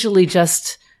usually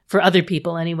just for other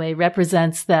people anyway,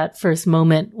 represents that first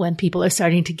moment when people are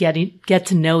starting to get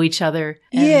to know each other.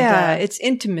 And, it's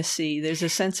intimacy. There's a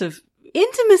sense of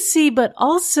intimacy, but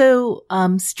also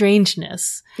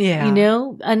strangeness. Yeah.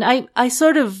 And I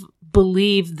sort of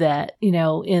believe that,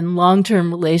 in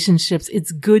long-term relationships,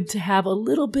 it's good to have a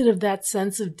little bit of that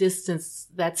sense of distance,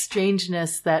 that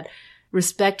strangeness, that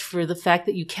respect for the fact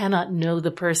that you cannot know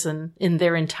the person in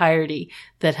their entirety,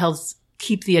 that helps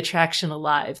keep the attraction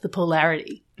alive, the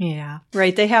polarity. Yeah.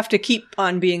 Right. They have to keep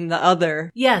on being the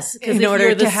other. Yes. In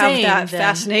order to have that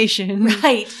fascination.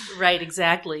 Right.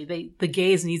 Exactly. The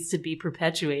gaze needs to be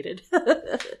perpetuated.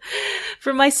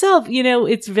 For myself,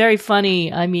 it's very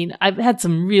funny. I mean, I've had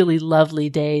some really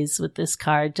lovely days with this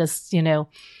card, just,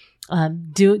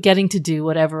 getting to do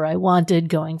whatever I wanted,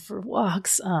 going for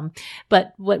walks.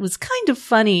 But what was kind of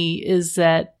funny is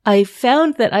that I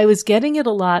found that I was getting it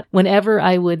a lot whenever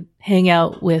I would hang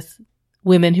out with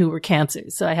women who were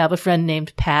Cancers. So I have a friend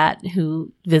named Pat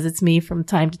who visits me from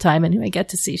time to time and who I get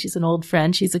to see. She's an old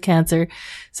friend. She's a Cancer.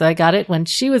 So I got it when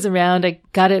she was around. I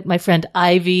got it. My friend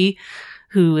Ivy,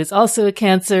 who is also a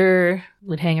Cancer,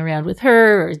 would hang around with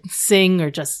her or sing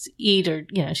or just eat, or,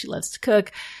 she loves to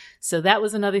cook. So that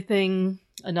was another thing,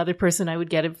 another person I would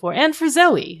get it for. And for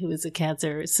Zoe, who is a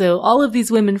Cancer. So all of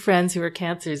these women friends who are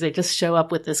Cancers, they just show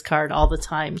up with this card all the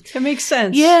time. It makes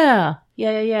sense. Yeah.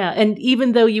 And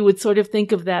even though you would sort of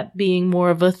think of that being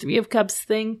more of a 3 of Cups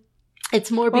thing,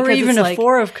 it's more because or even it's a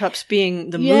 4 of Cups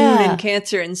being the moon in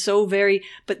Cancer, and so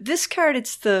but this card,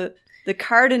 it's the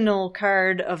cardinal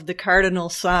card of the cardinal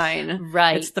sign.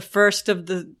 Right. It's the first of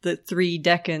the 3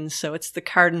 decans, so it's the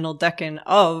cardinal decan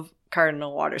of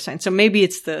cardinal water sign. So maybe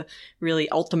it's the really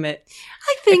ultimate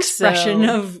expression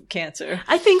of Cancer.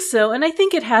 I think so. And I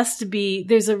think it has to be,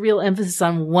 there's a real emphasis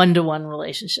on one-to-one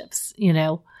relationships,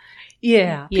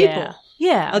 Yeah. People.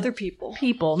 Yeah. Other people.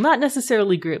 People. Not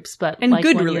necessarily groups, but and like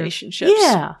good relationships.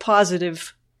 Yeah.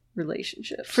 Positive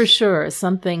relationships. For sure.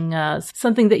 Something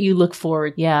that you look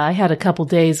forward. Yeah. I had a couple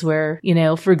days where,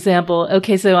 for example,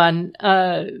 so on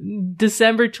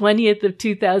December 20th of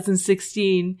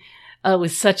 2016, it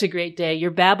was such a great day. Your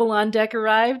Babylon deck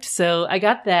arrived. So I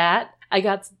got that. I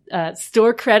got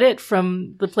store credit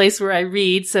from the place where I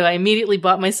read. So I immediately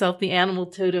bought myself the Animal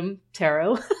Totem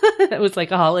Tarot. That was like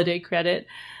a holiday credit.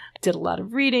 Did a lot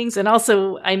of readings. And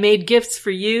also I made gifts for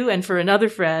you and for another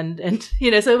friend. And,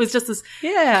 so it was just this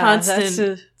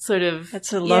constant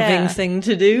that's a loving thing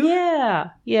to do.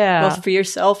 Yeah. Both for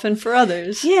yourself and for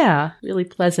others. Yeah. Really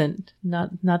pleasant.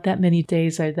 Not that many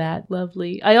days are that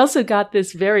lovely. I also got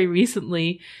this very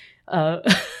recently,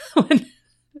 when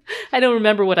I don't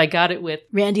remember what I got it with.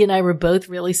 Randy and I were both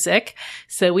really sick.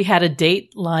 So we had a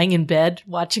date lying in bed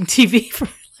watching TV for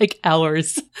like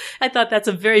hours. I thought that's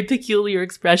a very peculiar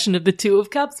expression of the 2 of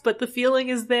Cups, but the feeling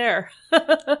is there.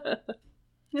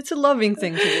 It's a loving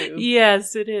thing to do.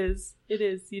 Yes, it is. It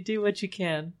is. You do what you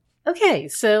can. Okay.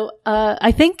 So,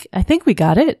 I think we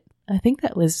got it. I think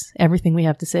that was everything we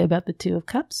have to say about the 2 of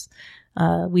Cups.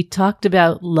 We talked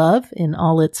about love in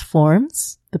all its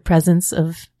forms, the presence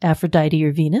of Aphrodite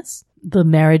or Venus, the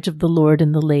marriage of the Lord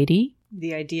and the Lady,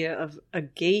 The idea of a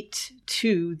gate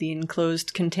to the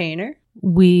enclosed container.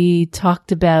 We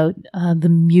talked about the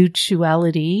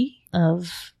mutuality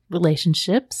of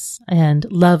relationships and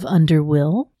love under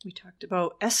will. We talked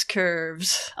about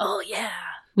S-curves. Oh, yeah.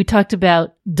 We talked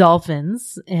about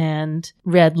dolphins and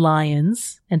red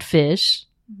lions and fish.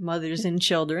 Mothers and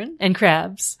children. And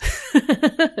crabs.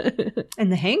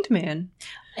 And the hanged man.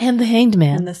 And the hanged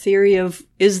man. And the theory of,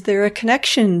 is there a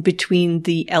connection between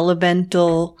the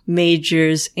elemental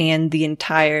majors and the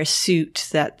entire suit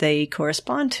that they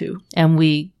correspond to? And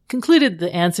we concluded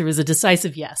the answer is a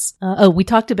decisive yes. We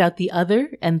talked about the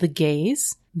other and the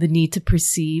gaze, the need to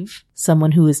perceive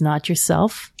someone who is not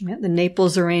yourself. Yeah, the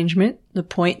Naples arrangement, the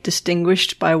point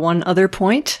distinguished by one other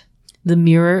point. The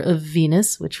mirror of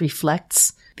Venus, which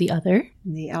reflects the other.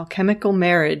 The alchemical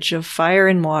marriage of fire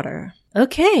and water.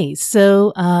 Okay,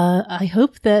 so I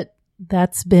hope that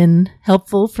that's been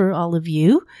helpful for all of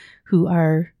you who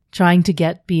are trying to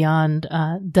get beyond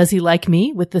does he like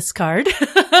me with this card.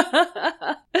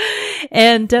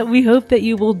 And we hope that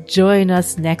you will join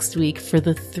us next week for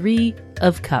the 3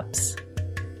 of Cups.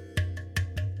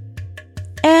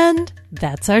 And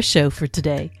that's our show for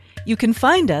today. You can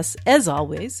find us, as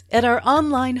always, at our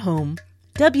online home,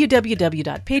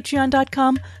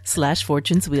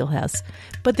 www.patreon.com/fortuneswheelhouse.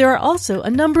 But there are also a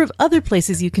number of other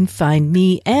places you can find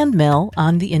me and Mel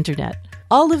on the internet.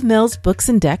 All of Mel's books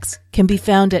and decks can be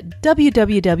found at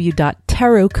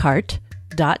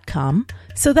www.tarotcart.com.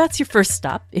 So that's your first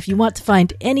stop if you want to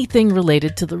find anything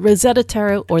related to the Rosetta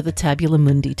Tarot or the Tabula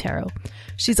Mundi Tarot.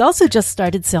 She's also just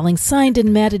started selling signed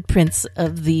and matted prints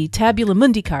of the Tabula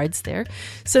Mundi cards there,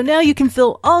 so now you can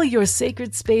fill all your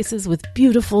sacred spaces with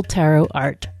beautiful tarot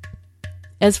art.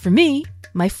 As for me,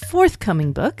 my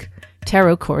forthcoming book,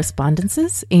 Tarot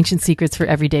Correspondences, Ancient Secrets for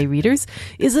Everyday Readers,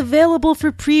 is available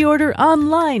for pre-order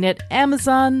online at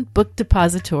Amazon, Book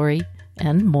Depository,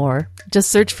 and more.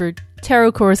 Just search for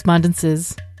Tarot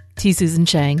Correspondences, T. Susan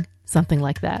Chang, something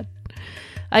like that.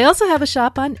 I also have a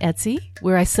shop on Etsy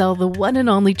where I sell the one and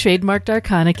only trademarked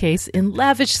Arcana case in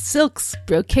lavish silks,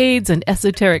 brocades, and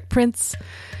esoteric prints.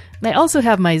 I also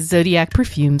have my Zodiac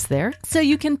perfumes there, so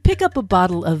you can pick up a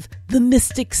bottle of the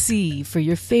Mystic Sea for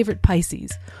your favorite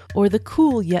Pisces, or the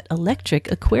cool yet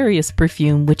electric Aquarius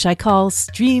perfume, which I call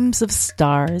Streams of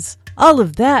Stars. All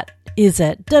of that is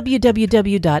at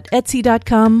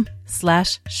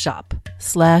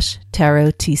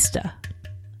www.etsy.com/shop/tarotista.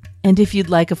 And if you'd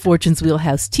like a Fortune's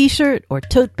Wheelhouse t-shirt or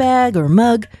tote bag or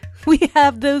mug, we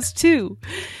have those too.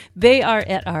 They are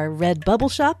at our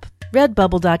Redbubble shop,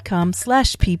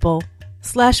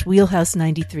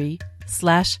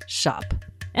 redbubble.com/people/wheelhouse93/shop.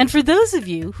 And for those of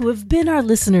you who have been our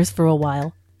listeners for a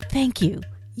while, thank you.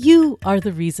 You are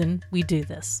the reason we do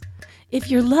this. If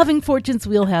you're loving Fortune's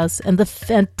Wheelhouse and the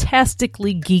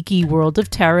fantastically geeky world of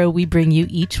tarot we bring you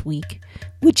each week,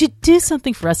 would you do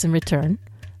something for us in return?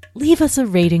 Leave us a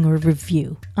rating or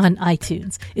review on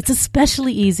iTunes. It's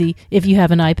especially easy if you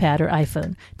have an iPad or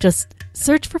iPhone. Just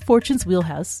search for Fortune's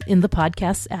Wheelhouse in the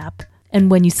podcast app,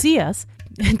 and when you see us,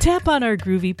 tap on our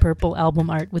groovy purple album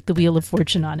art with the Wheel of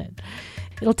Fortune on it.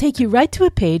 It'll take you right to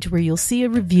a page where you'll see a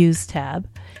reviews tab,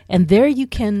 and there you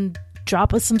can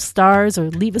drop us some stars or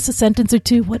leave us a sentence or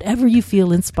two, whatever you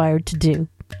feel inspired to do.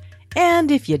 And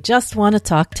if you just want to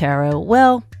talk tarot,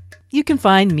 well, you can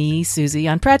find me, Susie,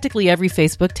 on practically every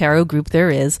Facebook tarot group there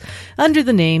is, under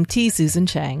the name T. Susan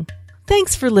Chang.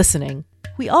 Thanks for listening.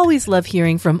 We always love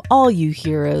hearing from all you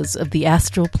heroes of the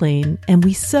astral plane, and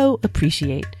we so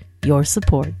appreciate your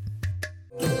support.